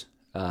names.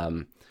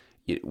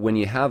 When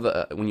you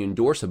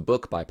endorse a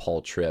book by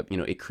Paul Tripp,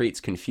 it creates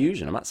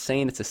confusion. I'm not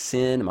saying it's a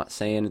sin. I'm not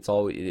saying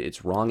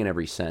it's wrong in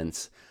every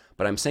sense,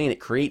 but I'm saying it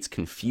creates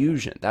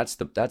confusion. That's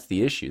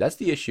the issue. That's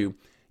the issue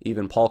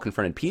even Paul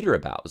confronted Peter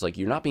about. It was like,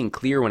 you're not being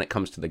clear when it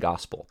comes to the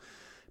gospel.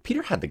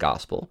 Peter had the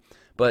gospel,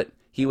 but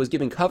he was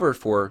giving cover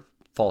for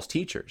false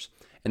teachers.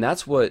 And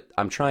that's what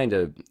I'm trying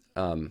to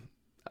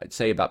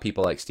say about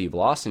people like Steve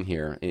Lawson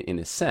here, in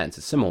a sense,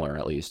 it's similar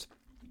at least,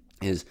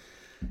 is,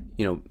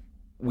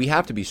 we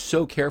have to be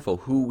so careful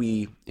who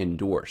we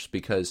endorse,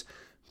 because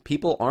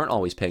people aren't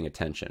always paying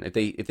attention.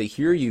 If they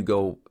hear you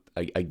go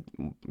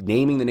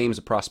naming the names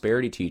of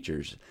prosperity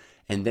teachers,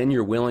 and then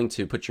you're willing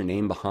to put your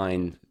name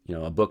behind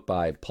a book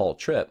by Paul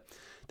Tripp,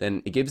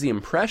 then it gives the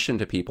impression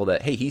to people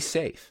that, hey, he's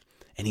safe,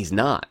 and he's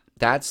not.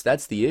 That's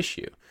the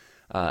issue.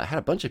 I had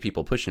a bunch of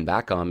people pushing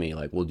back on me,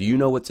 like, well, do you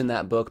know what's in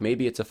that book?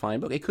 Maybe it's a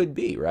fine book. It could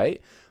be,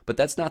 right? But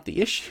that's not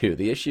the issue.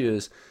 The issue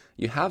is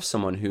you have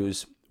someone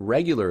who's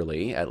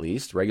regularly, at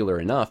least regular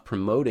enough,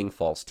 promoting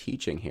false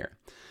teaching here.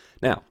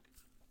 Now,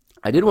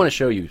 I did want to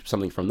show you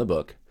something from the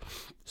book.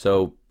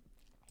 So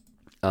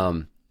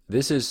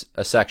this is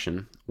a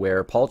section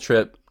where Paul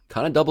Tripp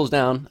kind of doubles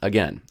down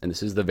again, and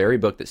this is the very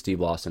book that Steve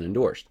Lawson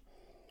endorsed.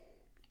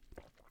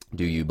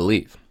 Do you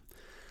believe?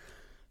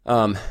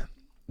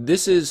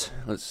 This is,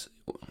 let's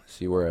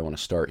see where I want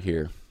to start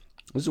here.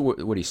 This is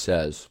what he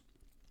says.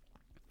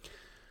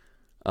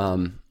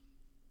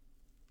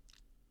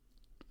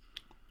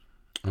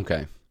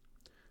 Okay,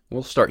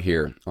 we'll start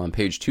here on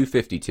page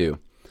 252.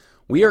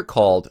 We are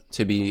called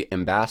to be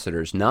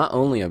ambassadors not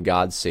only of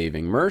God's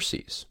saving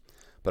mercies,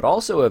 but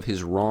also of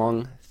his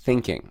wrong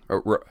thinking,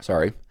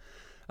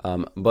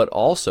 but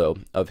also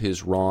of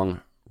his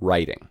wrong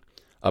writing,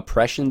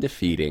 oppression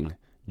defeating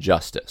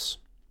justice.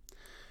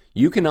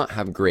 You cannot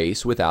have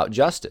grace without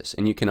justice,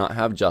 and you cannot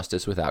have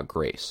justice without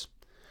grace.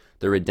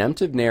 The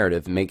redemptive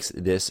narrative makes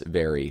this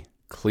very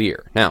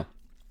clear. Now,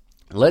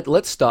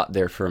 let's stop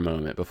there for a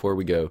moment before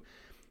we go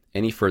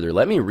any further.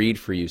 Let me read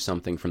for you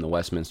something from the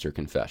Westminster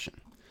Confession.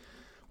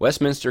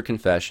 Westminster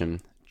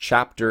Confession,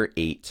 chapter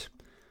 8.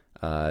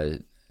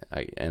 And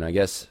I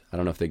guess, I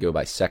don't know if they go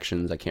by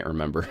sections, I can't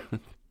remember.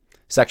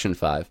 Section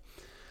 5.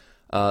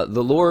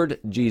 The Lord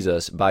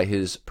Jesus, by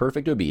his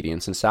perfect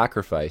obedience and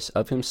sacrifice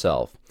of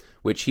himself,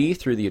 which he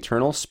through the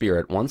eternal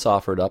Spirit once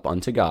offered up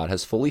unto God,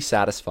 has fully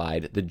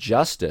satisfied the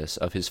justice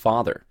of his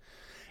Father,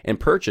 and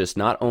purchased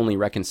not only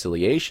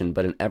reconciliation,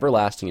 but an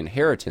everlasting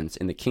inheritance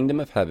in the kingdom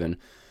of heaven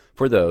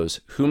for those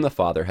whom the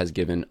Father has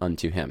given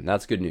unto him.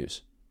 That's good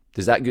news.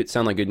 Does that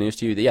sound like good news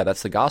to you? Yeah,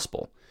 that's the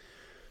gospel.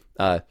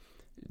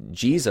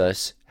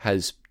 Jesus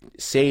has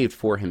saved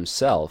for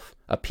himself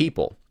a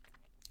people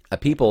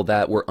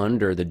that were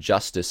under the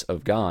justice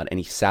of God, and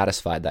he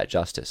satisfied that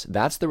justice.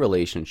 That's the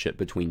relationship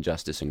between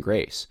justice and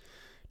grace.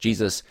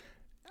 Jesus,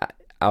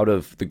 out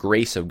of the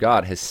grace of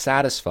God, has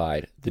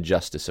satisfied the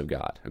justice of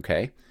God,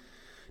 okay?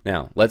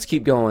 Now, let's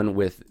keep going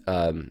with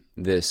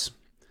this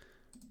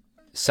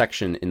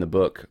section in the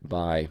book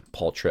by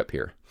Paul Tripp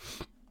here.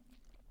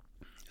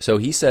 So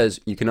he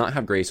says, you cannot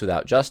have grace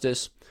without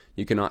justice.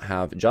 You cannot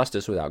have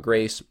justice without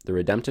grace. The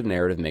redemptive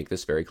narrative make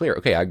this very clear.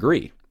 Okay, I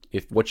agree.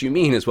 If what you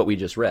mean is what we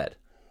just read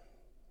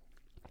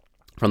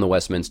from the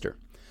Westminster.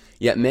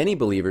 Yet many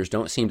believers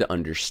don't seem to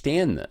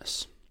understand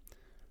this.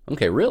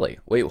 Okay, really?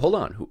 Wait, hold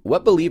on.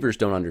 What believers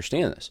don't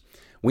understand this?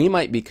 We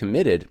might be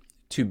committed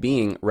to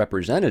being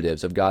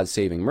representatives of God's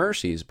saving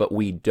mercies, but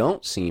we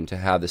don't seem to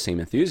have the same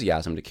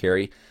enthusiasm to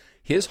carry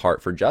his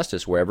heart for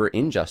justice wherever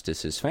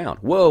injustice is found.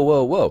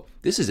 Whoa.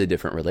 This is a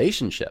different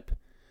relationship,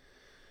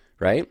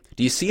 right?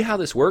 Do you see how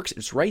this works?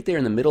 It's right there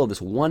in the middle of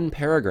this one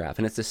paragraph,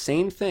 and it's the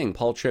same thing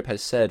Paul Tripp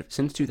has said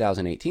since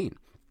 2018.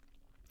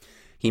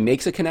 He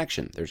makes a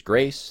connection. There's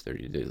grace,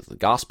 there's the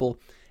gospel,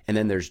 and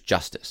then there's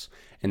justice.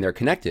 And they're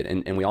connected,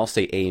 and we all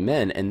say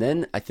amen. And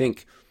then I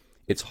think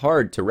it's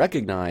hard to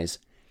recognize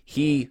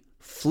he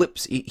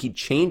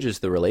changes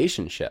the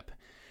relationship.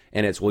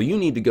 And it's, well, you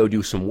need to go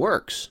do some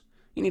works.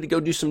 You need to go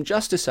do some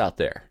justice out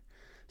there.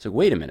 So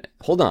wait a minute,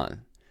 hold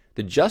on.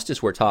 The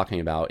justice we're talking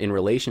about in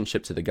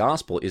relationship to the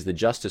gospel is the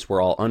justice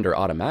we're all under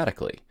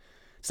automatically.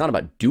 It's not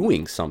about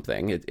doing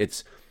something.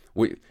 It's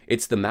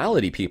the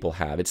malady people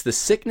have. It's the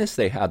sickness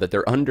they have that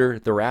they're under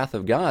the wrath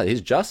of God.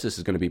 His justice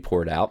is going to be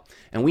poured out,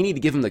 and we need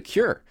to give them the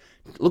cure.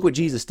 Look what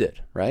Jesus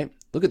did, right?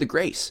 Look at the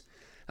grace.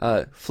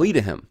 Flee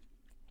to him.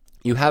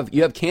 You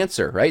have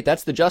cancer, right?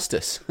 That's the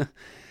justice.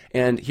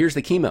 And here's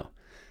the chemo.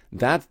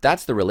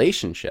 That's the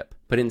relationship.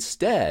 But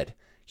instead,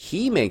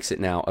 he makes it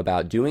now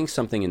about doing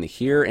something in the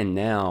here and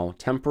now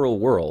temporal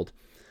world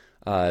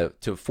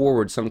to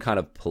forward some kind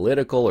of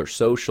political or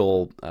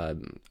social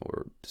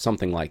or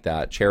something like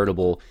that,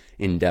 charitable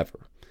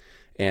endeavor.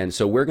 And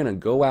so we're going to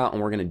go out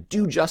and we're going to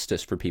do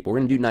justice for people. We're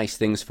going to do nice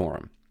things for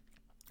them.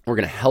 We're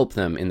going to help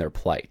them in their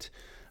plight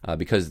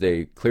because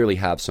they clearly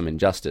have some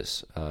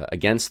injustice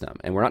against them.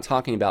 And we're not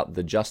talking about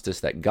the justice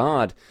that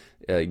God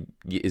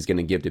is going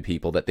to give to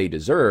people that they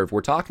deserve.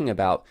 We're talking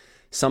about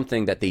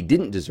something that they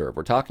didn't deserve.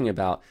 We're talking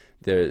about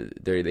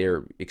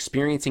they're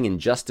experiencing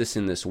injustice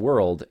in this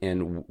world,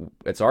 and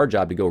it's our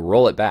job to go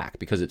roll it back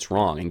because it's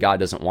wrong, and God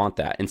doesn't want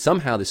that. And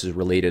somehow this is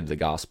related to the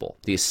gospel.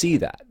 Do you see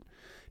that?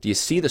 Do you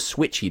see the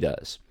switch he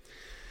does?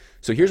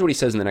 So here's what he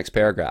says in the next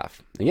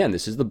paragraph. Again,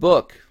 this is the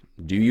book,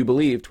 Do You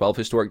Believe? 12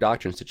 Historic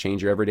Doctrines to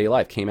Change Your Everyday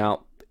Life. Came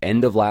out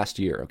end of last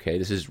year, okay?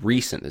 This is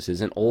recent. This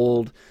isn't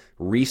old,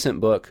 recent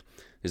book.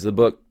 This is the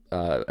book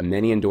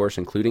many endorse,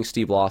 including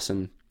Steve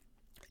Lawson.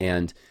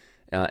 And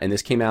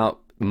this came out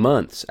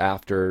months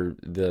after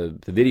the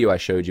video I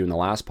showed you in the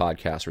last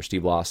podcast where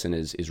Steve Lawson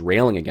is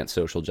railing against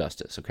social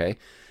justice, okay?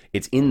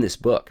 It's in this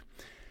book.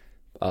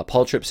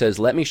 Paul Tripp says,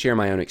 let me share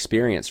my own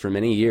experience. For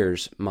many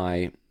years,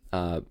 my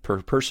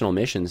personal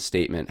mission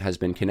statement has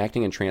been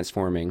connecting and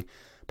transforming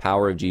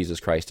power of Jesus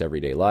Christ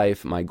everyday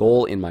life. My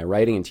goal in my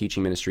writing and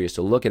teaching ministry is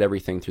to look at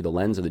everything through the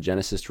lens of the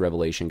Genesis to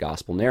Revelation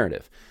gospel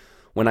narrative.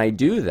 When I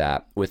do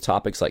that with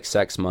topics like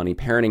sex, money,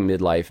 parenting,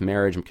 midlife,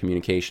 marriage,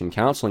 communication,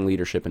 counseling,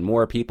 leadership, and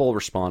more, people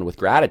respond with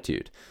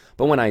gratitude.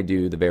 But when I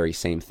do the very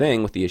same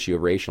thing with the issue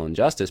of racial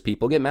injustice,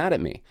 people get mad at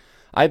me.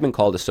 I've been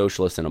called a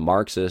socialist and a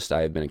Marxist.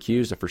 I have been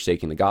accused of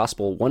forsaking the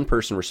gospel. One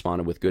person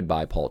responded with,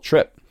 goodbye, Paul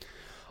Tripp.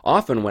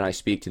 Often when I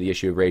speak to the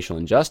issue of racial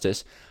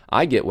injustice,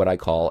 I get what I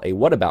call a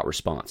what about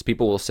response.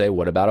 People will say,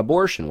 what about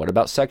abortion? What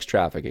about sex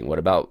trafficking? What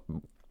about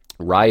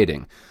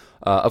rioting?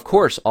 Of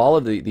course, all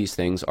of these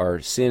things are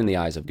sin in the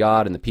eyes of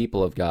God, and the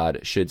people of God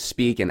should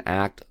speak and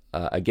act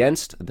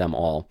against them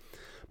all.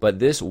 But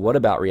this what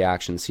about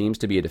reaction seems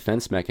to be a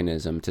defense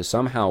mechanism to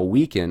somehow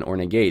weaken or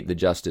negate the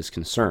justice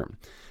concern.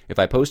 If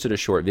I posted a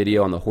short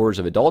video on the horrors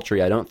of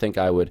adultery, I don't think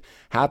I would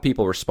have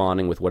people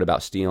responding with what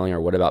about stealing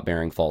or what about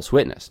bearing false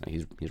witness. Now,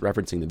 he's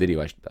referencing the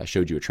video I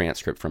showed you a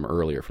transcript from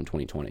earlier from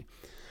 2020.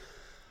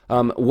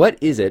 What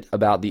is it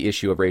about the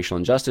issue of racial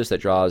injustice that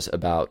draws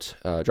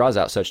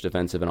out such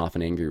defensive and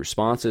often angry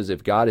responses?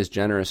 If God is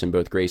generous in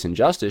both grace and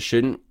justice,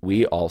 shouldn't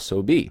we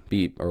also be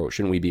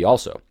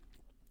also?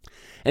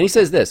 And he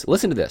says this,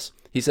 listen to this.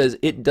 He says,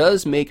 it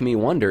does make me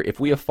wonder if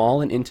we have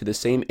fallen into the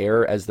same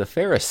error as the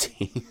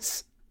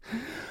Pharisees.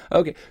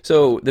 Okay,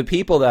 so the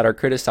people that are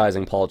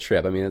criticizing Paul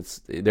Tripp, I mean,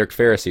 they're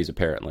Pharisees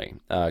apparently,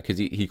 because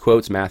he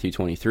quotes Matthew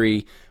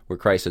 23, where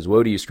Christ says,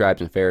 woe to you,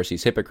 scribes and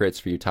Pharisees, hypocrites,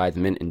 for you tithe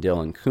mint and dill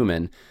and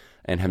cumin,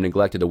 and have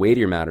neglected the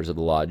weightier matters of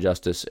the law,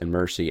 justice and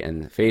mercy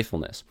and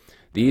faithfulness.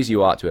 These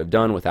you ought to have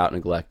done without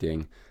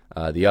neglecting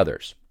the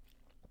others.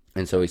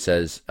 And so he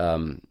says,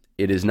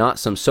 it is not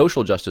some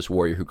social justice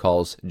warrior who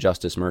calls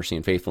justice, mercy,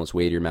 and faithfulness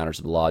weightier matters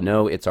of the law.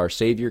 No, it's our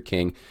Savior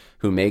King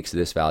who makes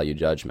this value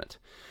judgment.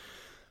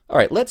 All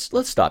right, let's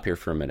stop here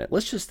for a minute.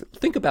 Let's just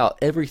think about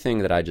everything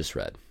that I just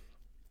read.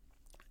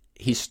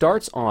 He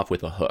starts off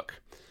with a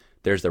hook.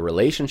 There's the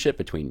relationship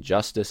between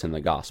justice and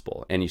the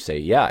gospel. And you say,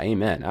 yeah,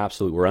 amen,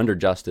 absolutely. We're under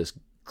justice.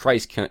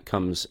 Christ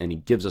comes and he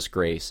gives us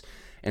grace.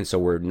 And so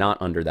we're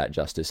not under that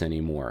justice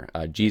anymore.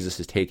 Jesus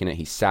has taken it.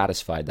 He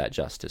satisfied that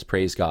justice.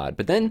 Praise God.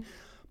 But then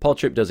Paul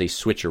Tripp does a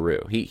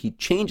switcheroo. He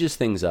changes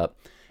things up.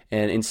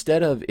 And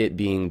instead of it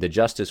being the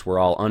justice we're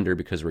all under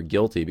because we're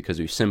guilty, because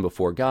we've sinned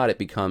before God, it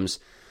becomes,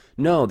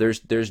 no,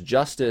 there's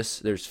justice,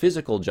 there's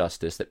physical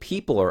justice that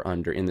people are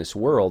under in this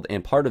world.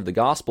 And part of the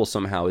gospel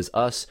somehow is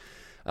us,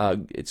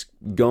 it's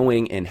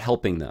going and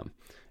helping them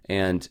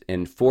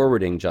and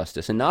forwarding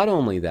justice. And not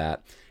only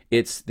that,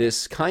 it's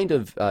this kind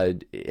of,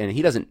 and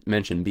he doesn't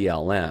mention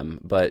BLM,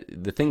 but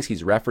the things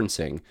he's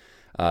referencing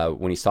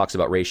when he talks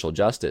about racial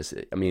justice,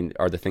 I mean,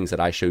 are the things that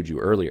I showed you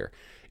earlier.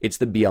 It's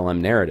the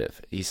BLM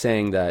narrative. He's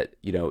saying that,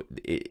 you know,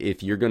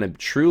 if you're going to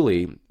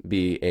truly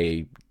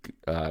be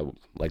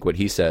like what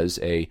he says,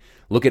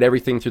 look at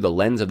everything through the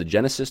lens of the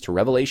Genesis to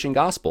Revelation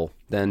gospel,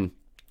 then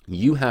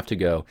you have to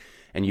go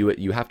and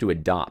you have to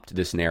adopt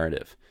this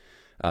narrative.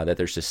 That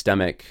there's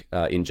systemic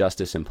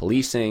injustice in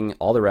policing,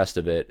 all the rest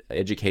of it,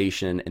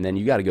 education, and then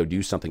you got to go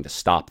do something to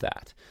stop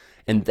that.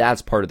 And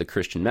that's part of the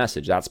Christian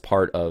message. That's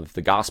part of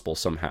the gospel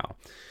somehow.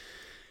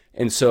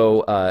 And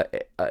so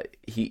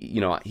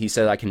he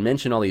said, I can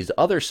mention all these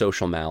other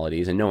social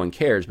maladies and no one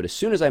cares, but as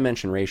soon as I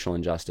mention racial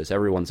injustice,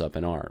 everyone's up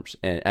in arms,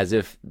 and as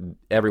if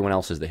everyone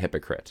else is the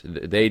hypocrite.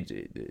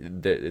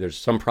 There's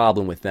some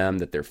problem with them,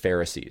 that they're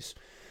Pharisees.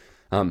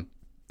 And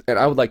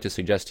I would like to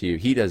suggest to you,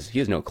 he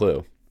has no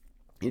clue.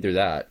 Either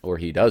that, or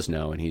he does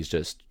know, and he's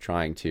just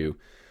trying to,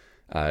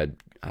 I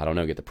don't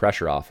know, get the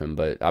pressure off him.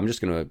 But I'm just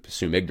going to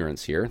assume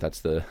ignorance here. That's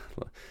the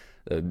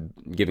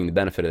giving the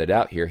benefit of the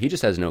doubt here. He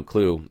just has no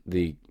clue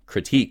the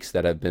critiques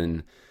that have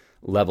been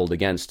leveled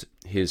against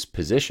his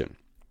position.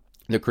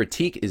 The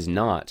critique is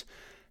not,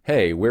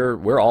 hey,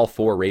 we're all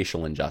for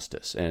racial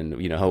injustice,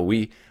 and you know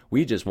we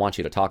just want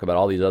you to talk about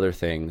all these other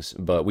things,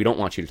 but we don't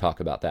want you to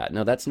talk about that.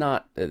 No, that's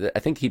not. I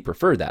think he'd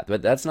prefer that,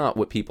 but that's not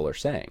what people are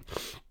saying.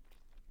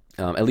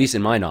 At least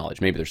in my knowledge.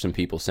 Maybe there's some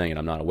people saying it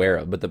I'm not aware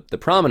of, but the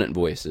prominent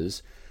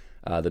voices,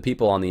 the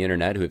people on the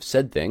internet who have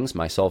said things,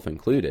 myself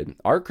included,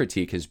 our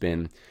critique has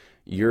been,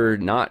 you're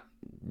not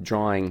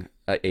drawing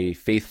a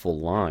faithful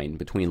line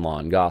between law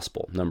and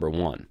gospel, number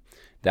one.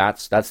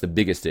 That's the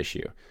biggest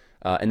issue.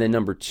 And then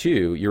number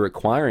two, you're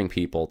requiring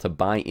people to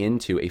buy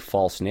into a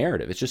false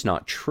narrative. It's just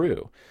not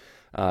true.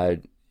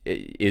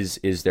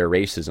 Is there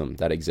racism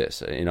that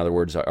exists? In other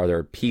words, are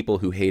there people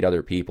who hate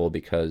other people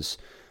because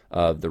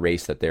of the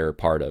race that they're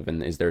part of?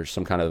 And is there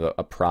some kind of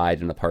a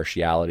pride and a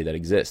partiality that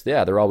exists?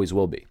 Yeah, there always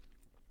will be.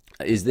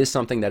 Is this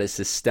something that is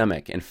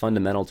systemic and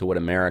fundamental to what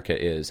America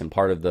is, and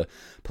part of the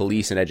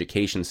police and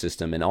education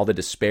system, and all the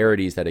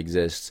disparities that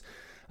exist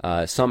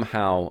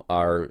somehow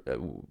are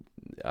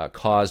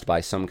caused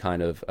by some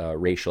kind of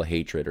racial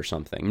hatred or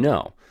something?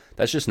 No,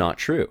 that's just not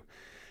true.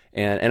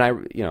 And I,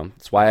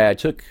 that's why I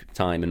took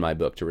time in my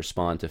book to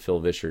respond to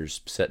Phil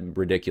Vischer's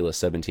ridiculous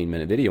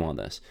 17-minute video on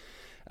this.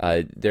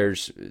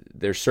 There's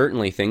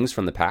certainly things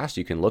from the past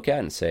you can look at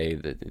and say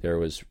that there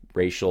was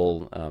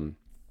racially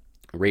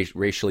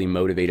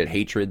motivated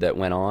hatred that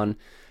went on.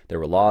 There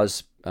were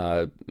laws,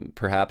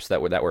 perhaps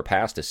that were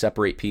passed to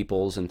separate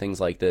peoples and things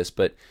like this.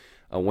 But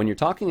when you're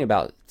talking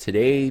about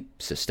today,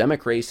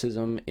 systemic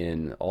racism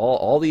in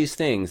all these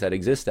things that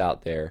exist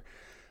out there,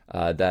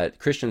 that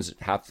Christians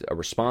have a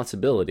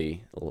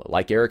responsibility,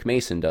 like Eric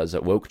Mason does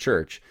at Woke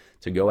Church,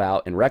 to go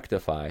out and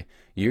rectify.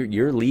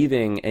 You're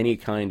leaving any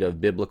kind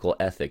of biblical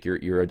ethic.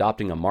 You're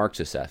adopting a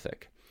Marxist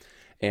ethic.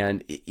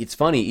 And it's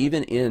funny,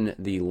 even in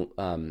the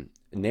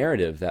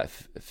narrative that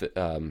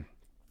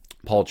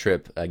Paul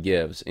Tripp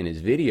gives in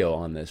his video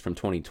on this from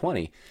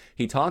 2020,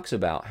 he talks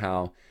about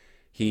how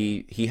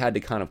he had to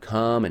kind of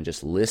come and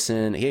just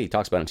listen. He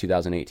talks about it in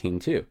 2018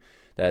 too,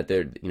 that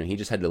he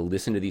just had to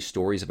listen to these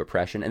stories of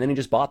oppression, and then he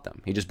just bought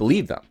them. He just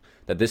believed them,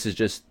 that this is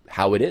just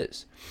how it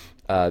is.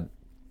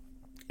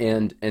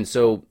 And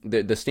so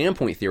the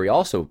standpoint theory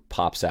also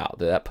pops out,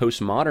 that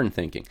postmodern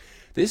thinking.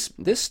 This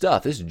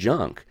stuff, this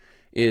junk,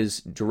 is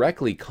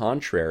directly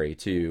contrary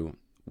to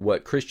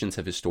what Christians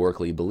have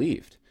historically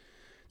believed.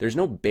 There's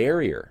no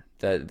barrier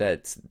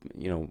that's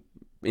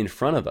in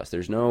front of us.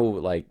 There's no,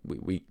 like,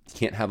 we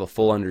can't have a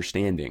full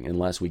understanding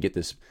unless we get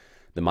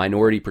the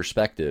minority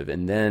perspective,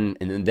 and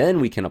then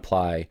we can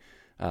apply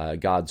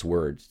God's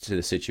word to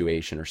the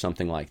situation or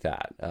something like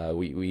that.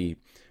 We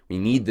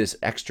need this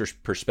extra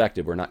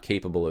perspective we're not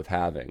capable of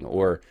having,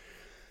 or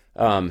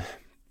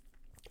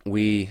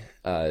we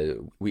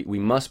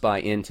must buy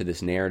into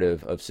this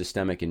narrative of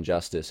systemic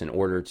injustice in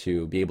order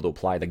to be able to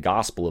apply the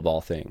gospel of all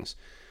things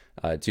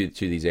to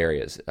these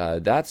areas.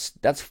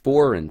 That's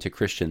foreign to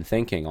Christian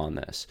thinking on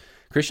this.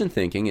 Christian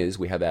thinking is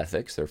we have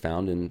ethics. They're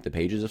found in the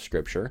pages of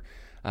Scripture.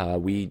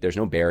 There's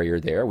no barrier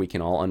there. We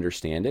can all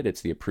understand it.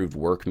 It's the approved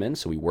workman,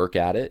 so we work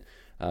at it,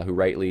 who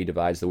rightly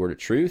divides the word of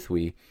truth.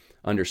 We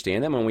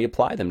understand them and we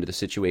apply them to the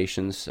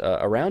situations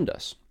around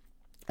us.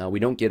 We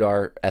don't get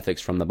our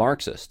ethics from the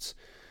Marxists.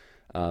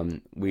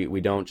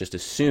 We don't just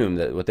assume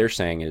that what they're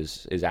saying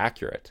is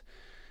accurate.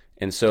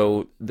 And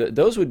so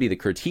those would be the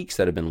critiques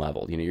that have been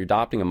leveled. You're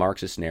adopting a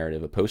Marxist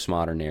narrative, a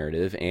postmodern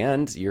narrative,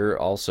 and you're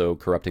also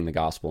corrupting the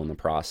gospel in the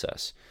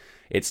process.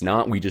 It's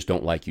not, we just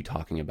don't like you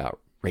talking about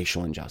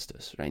racial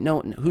injustice, right? No,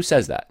 who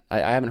says that?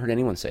 I haven't heard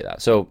anyone say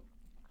that. So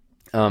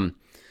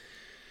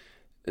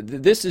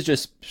this is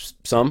just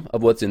some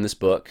of what's in this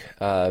book.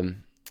 Do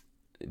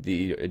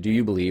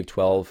you believe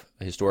 12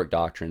 historic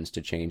doctrines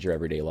to change your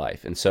everyday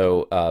life? And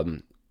so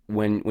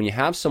when you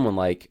have someone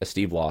like a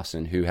Steve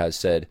Lawson who has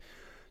said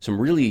some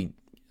really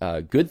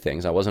good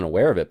things, I wasn't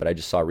aware of it, but I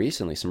just saw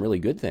recently some really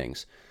good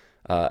things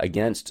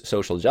against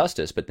social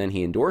justice, but then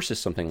he endorses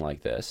something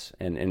like this,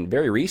 and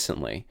very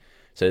recently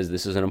says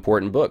this is an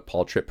important book.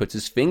 Paul Tripp puts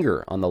his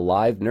finger on the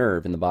live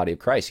nerve in the body of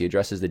Christ. He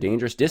addresses the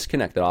dangerous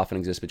disconnect that often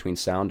exists between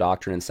sound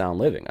doctrine and sound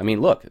living. I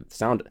mean, look,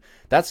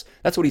 that's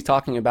what he's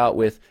talking about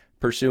with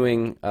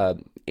pursuing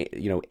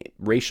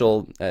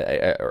racial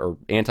or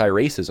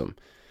anti-racism.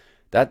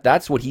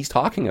 That's what he's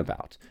talking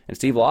about. And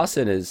Steve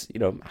Lawson is, I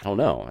don't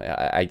know,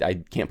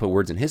 I can't put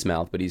words in his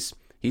mouth, but he's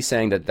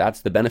saying that that's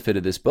the benefit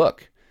of this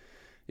book.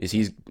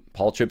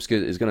 Paul Tripp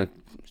is going to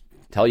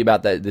tell you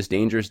about this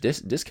dangerous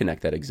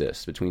disconnect that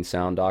exists between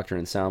sound doctrine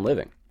and sound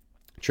living.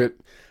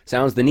 Tripp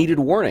sounds the needed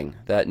warning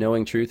that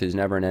knowing truth is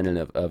never an end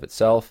of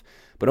itself,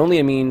 but only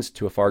a means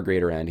to a far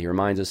greater end. He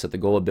reminds us that the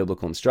goal of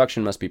biblical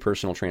instruction must be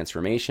personal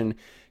transformation.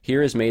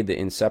 Here is made the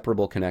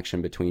inseparable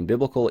connection between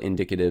biblical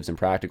indicatives and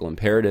practical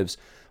imperatives.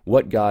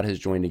 What God has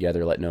joined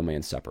together, let no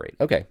man separate.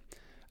 Okay,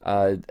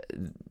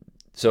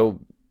 so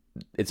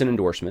it's an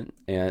endorsement,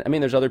 and I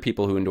mean, there's other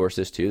people who endorse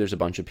this too. There's a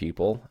bunch of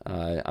people.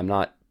 I'm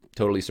not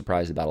totally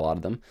surprised about a lot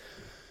of them,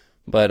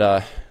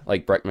 but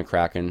like Brett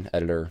McCracken,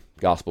 editor,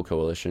 Gospel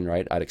Coalition,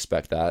 right? I'd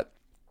expect that.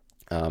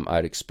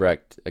 I'd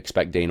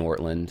expect Dane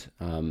Ortland.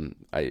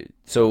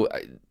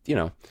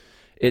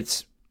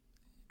 It's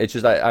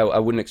just I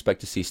wouldn't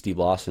expect to see Steve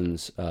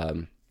Lawson's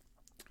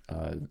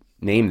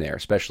name there,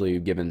 especially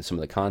given some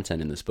of the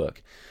content in this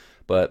book.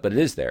 But it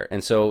is there,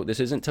 and so this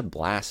isn't to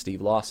blast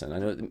Steve Lawson. I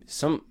know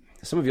some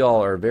of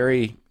y'all are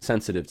very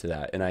sensitive to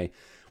that, and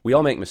we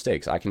all make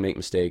mistakes. I can make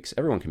mistakes.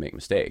 Everyone can make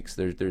mistakes.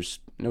 There's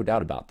no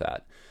doubt about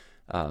that.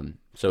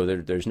 So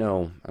there's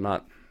no. I'm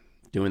not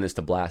doing this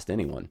to blast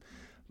anyone.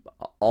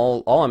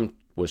 All I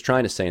was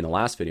trying to say in the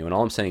last video, and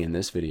all I'm saying in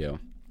this video,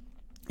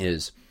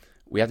 is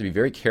we have to be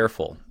very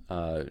careful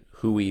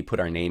who we put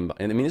our name.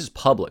 And I mean, this is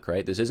public,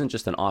 right? This isn't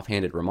just an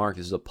offhanded remark.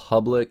 This is a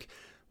public,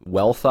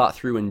 well thought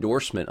through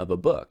endorsement of a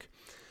book,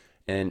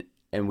 and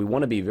we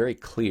want to be very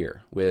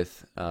clear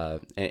with.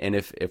 And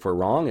if we're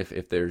wrong,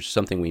 if there's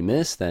something we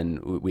miss, then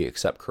we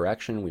accept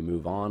correction. We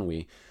move on.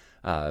 We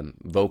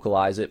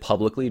vocalize it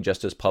publicly,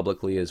 just as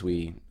publicly as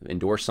we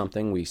endorse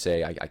something. We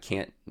say, I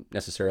can't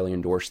necessarily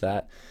endorse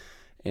that.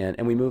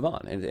 And we move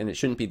on, and it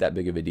shouldn't be that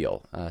big of a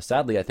deal.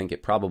 Sadly, I think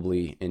it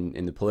probably,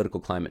 in the political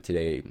climate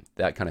today,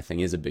 that kind of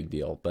thing is a big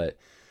deal, but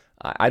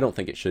I don't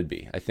think it should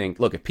be. I think,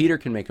 look, if Peter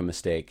can make a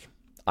mistake,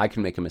 I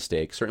can make a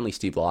mistake. Certainly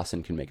Steve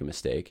Lawson can make a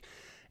mistake,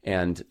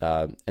 and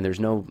there's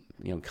no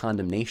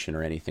condemnation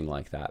or anything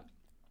like that.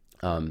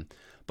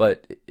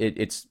 But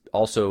it's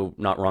also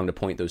not wrong to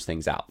point those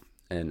things out.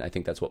 And I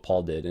think that's what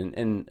Paul did,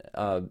 and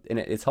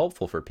it's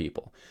helpful for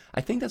people.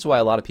 I think that's why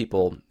a lot of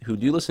people who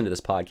do listen to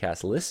this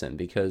podcast listen,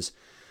 because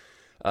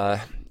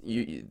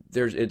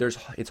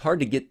it's hard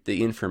to get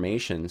the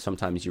information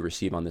sometimes you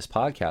receive on this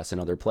podcast in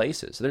other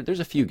places. There's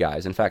a few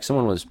guys. In fact,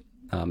 someone was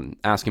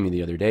asking me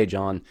the other day,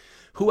 John,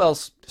 who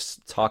else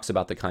talks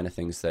about the kind of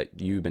things that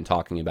you've been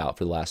talking about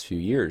for the last few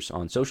years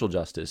on social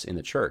justice in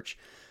the church?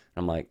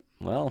 And I'm like,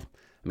 well,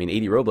 I mean,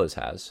 A.D. Robles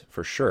has,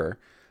 for sure.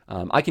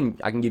 I can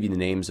give you the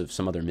names of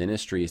some other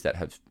ministries that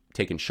have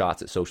taken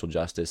shots at social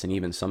justice, and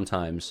even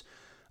sometimes,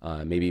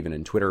 maybe even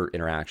in Twitter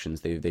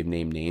interactions, they've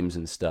named names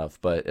and stuff.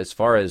 But as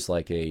far as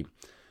like a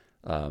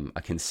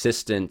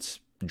consistent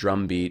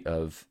drumbeat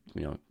of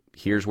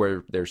here's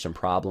where there's some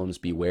problems,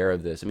 beware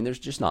of this. I mean, there's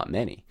just not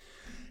many,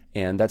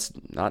 and that's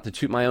not to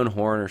toot my own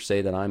horn or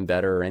say that I'm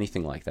better or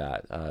anything like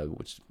that.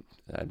 Which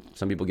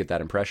some people get that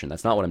impression.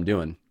 That's not what I'm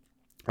doing.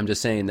 I'm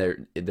just saying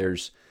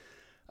there's.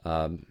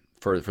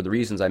 For the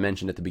reasons I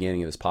mentioned at the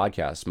beginning of this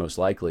podcast, most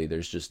likely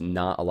there's just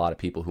not a lot of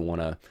people who want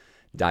to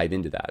dive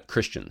into that,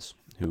 Christians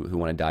who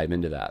want to dive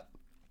into that.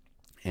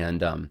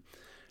 And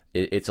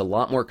it's a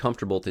lot more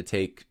comfortable to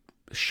take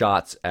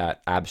shots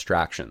at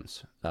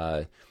abstractions.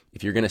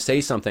 If you're going to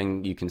say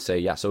something, you can say,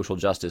 yeah, social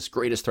justice,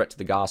 greatest threat to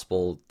the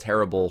gospel,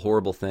 terrible,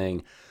 horrible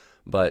thing.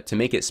 But to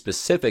make it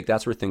specific,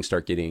 that's where things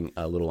start getting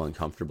a little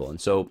uncomfortable.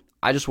 And so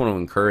I just want to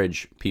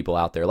encourage people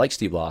out there like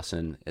Steve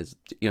Lawson,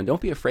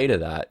 don't be afraid of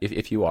that.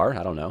 If you are,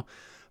 I don't know.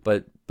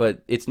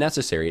 but it's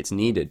necessary. It's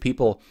needed.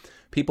 People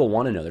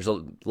want to know. There's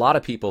a lot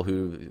of people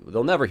who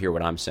they'll never hear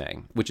what I'm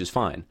saying, which is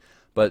fine,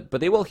 but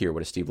they will hear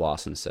what a Steve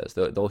Lawson says.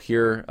 They'll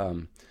hear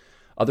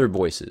other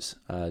voices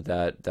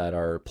that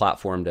are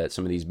platformed at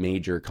some of these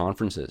major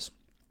conferences.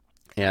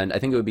 And I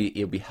think it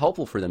would be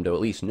helpful for them to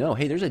at least know,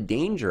 hey, there's a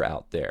danger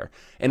out there,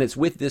 and it's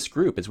with this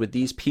group, it's with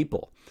these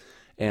people,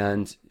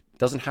 and it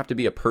doesn't have to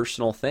be a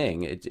personal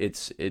thing.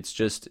 It's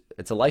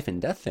a life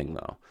and death thing,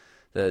 though.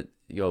 That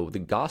the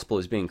gospel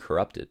is being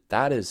corrupted.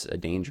 That is a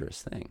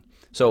dangerous thing.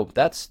 So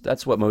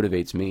that's what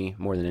motivates me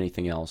more than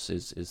anything else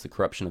is the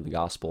corruption of the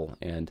gospel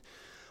and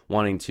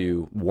wanting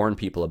to warn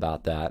people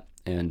about that.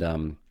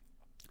 And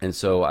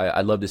so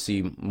I'd love to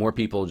see more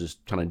people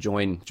just kind of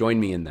join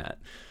me in that.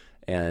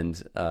 And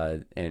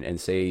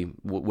say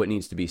what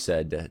needs to be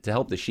said to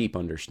help the sheep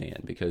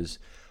understand, because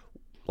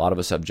a lot of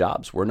us have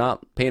jobs. We're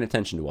not paying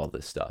attention to all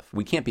this stuff.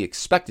 We can't be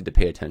expected to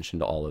pay attention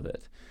to all of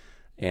it.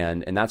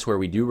 And that's where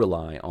we do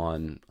rely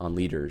on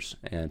leaders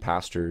and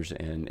pastors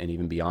and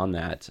even beyond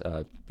that,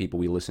 people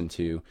we listen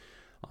to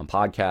on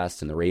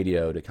podcasts and the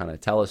radio to kind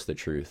of tell us the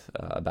truth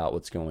about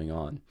what's going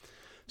on.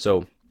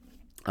 So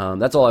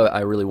that's all I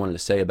really wanted to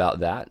say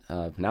about that.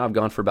 Now I've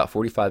gone for about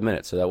 45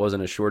 minutes, so that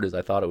wasn't as short as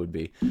I thought it would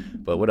be.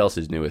 But what else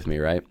is new with me,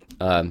 right?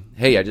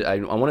 Hey, I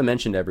want to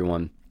mention to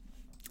everyone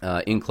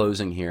in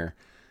closing here,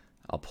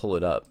 I'll pull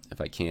it up if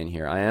I can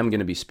here. I am going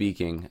to be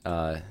speaking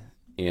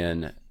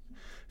in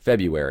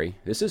February.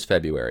 This is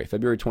February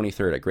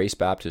 23rd at Grace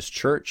Baptist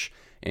Church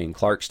in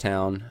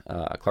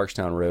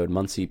Clarkstown Road,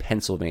 Muncie,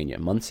 Pennsylvania.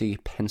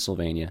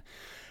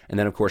 And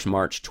then, of course,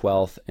 March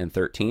 12th and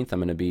 13th, I'm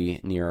going to be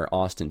near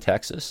Austin,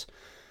 Texas.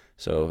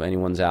 So if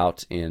anyone's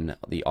out in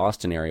the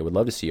Austin area, would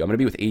love to see you. I'm going to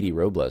be with A.D.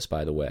 Robles,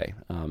 by the way,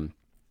 and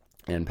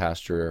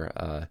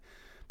Pastor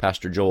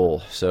Joel.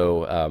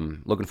 So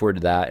looking forward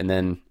to that. And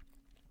then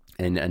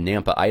in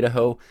Nampa,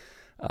 Idaho,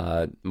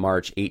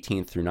 March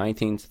 18th through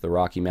 19th, the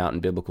Rocky Mountain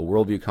Biblical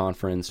Worldview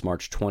Conference.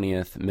 March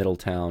 20th,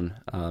 Middleton,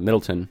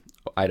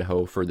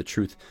 Idaho, for the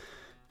Truth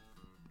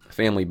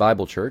Family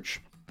Bible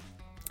Church.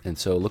 And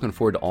so looking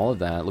forward to all of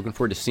that. Looking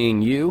forward to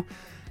seeing you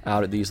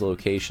out at these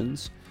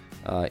locations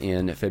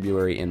in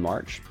February and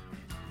March.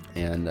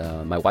 And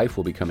my wife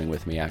will be coming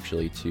with me,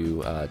 actually,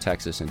 to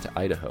Texas and to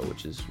Idaho,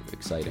 which is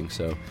exciting.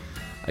 So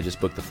I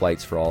just booked the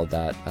flights for all of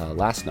that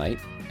last night.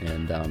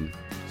 And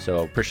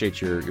so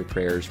appreciate your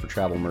prayers for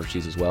travel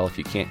mercies as well if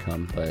you can't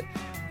come, but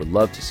would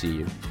love to see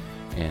you.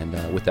 And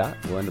with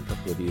that, we'll end up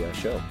with the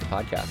show, the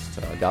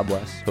podcast. God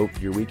bless.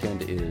 Hope your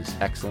weekend is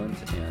excellent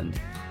and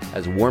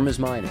as warm as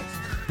mine is.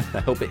 I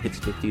hope it hits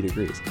 50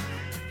 degrees.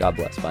 God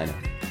bless. Bye now.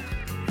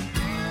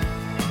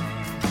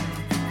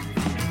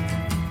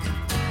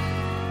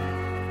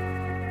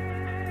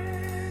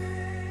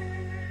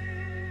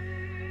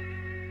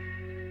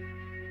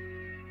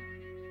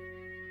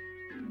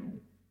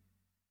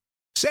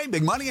 Save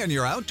big money on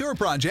your outdoor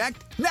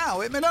project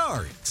now at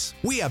Menards.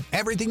 We have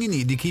everything you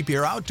need to keep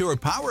your outdoor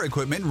power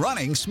equipment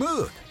running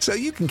smooth, so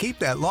you can keep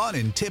that lawn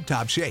in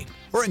tip-top shape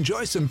or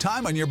enjoy some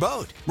time on your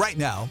boat. Right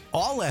now,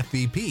 all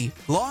FVP,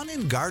 lawn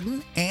and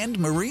garden, and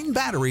marine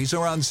batteries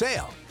are on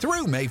sale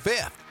through May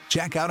 5th.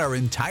 Check out our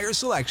entire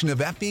selection of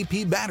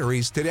FVP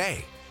batteries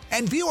today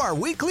and view our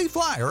weekly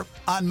flyer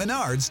on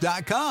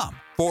Menards.com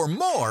for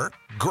more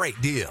great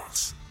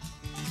deals.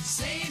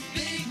 Save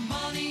big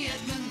money at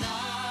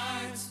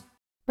Menards.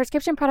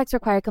 Prescription products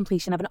require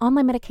completion of an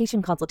online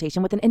medication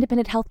consultation with an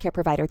independent healthcare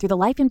provider through the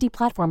LifeMD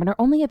platform and are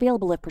only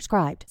available if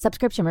prescribed.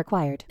 Subscription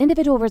required.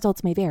 Individual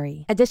results may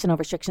vary. Additional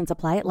restrictions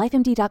apply at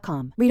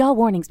lifemd.com. Read all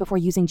warnings before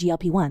using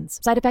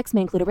GLP-1s. Side effects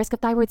may include a risk of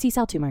thyroid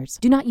C-cell tumors.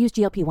 Do not use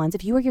GLP-1s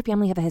if you or your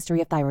family have a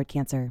history of thyroid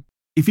cancer.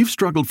 If you've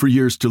struggled for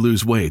years to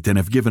lose weight and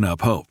have given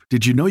up hope,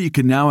 did you know you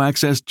can now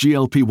access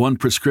GLP-1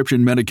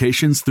 prescription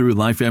medications through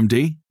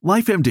LifeMD?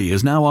 LifeMD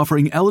is now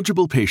offering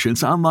eligible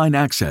patients online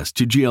access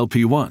to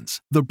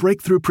GLP-1s, the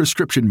breakthrough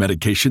prescription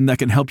medication that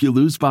can help you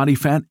lose body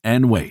fat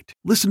and weight.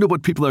 Listen to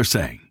what people are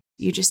saying.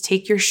 You just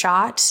take your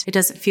shot. It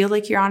doesn't feel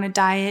like you're on a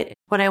diet.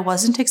 What I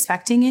wasn't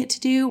expecting it to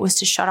do was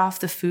to shut off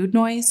the food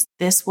noise.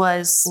 This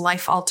was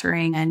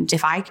life-altering, and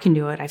if I can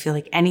do it, I feel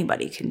like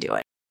anybody can do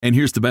it. And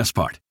here's the best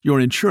part. Your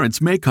insurance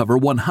may cover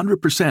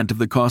 100% of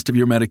the cost of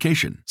your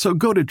medication. So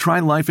go to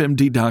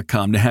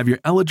TryLifeMD.com to have your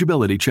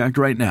eligibility checked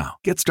right now.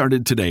 Get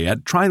started today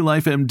at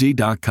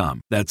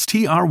TryLifeMD.com. That's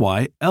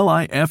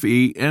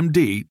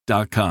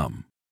TryLifeMD.com.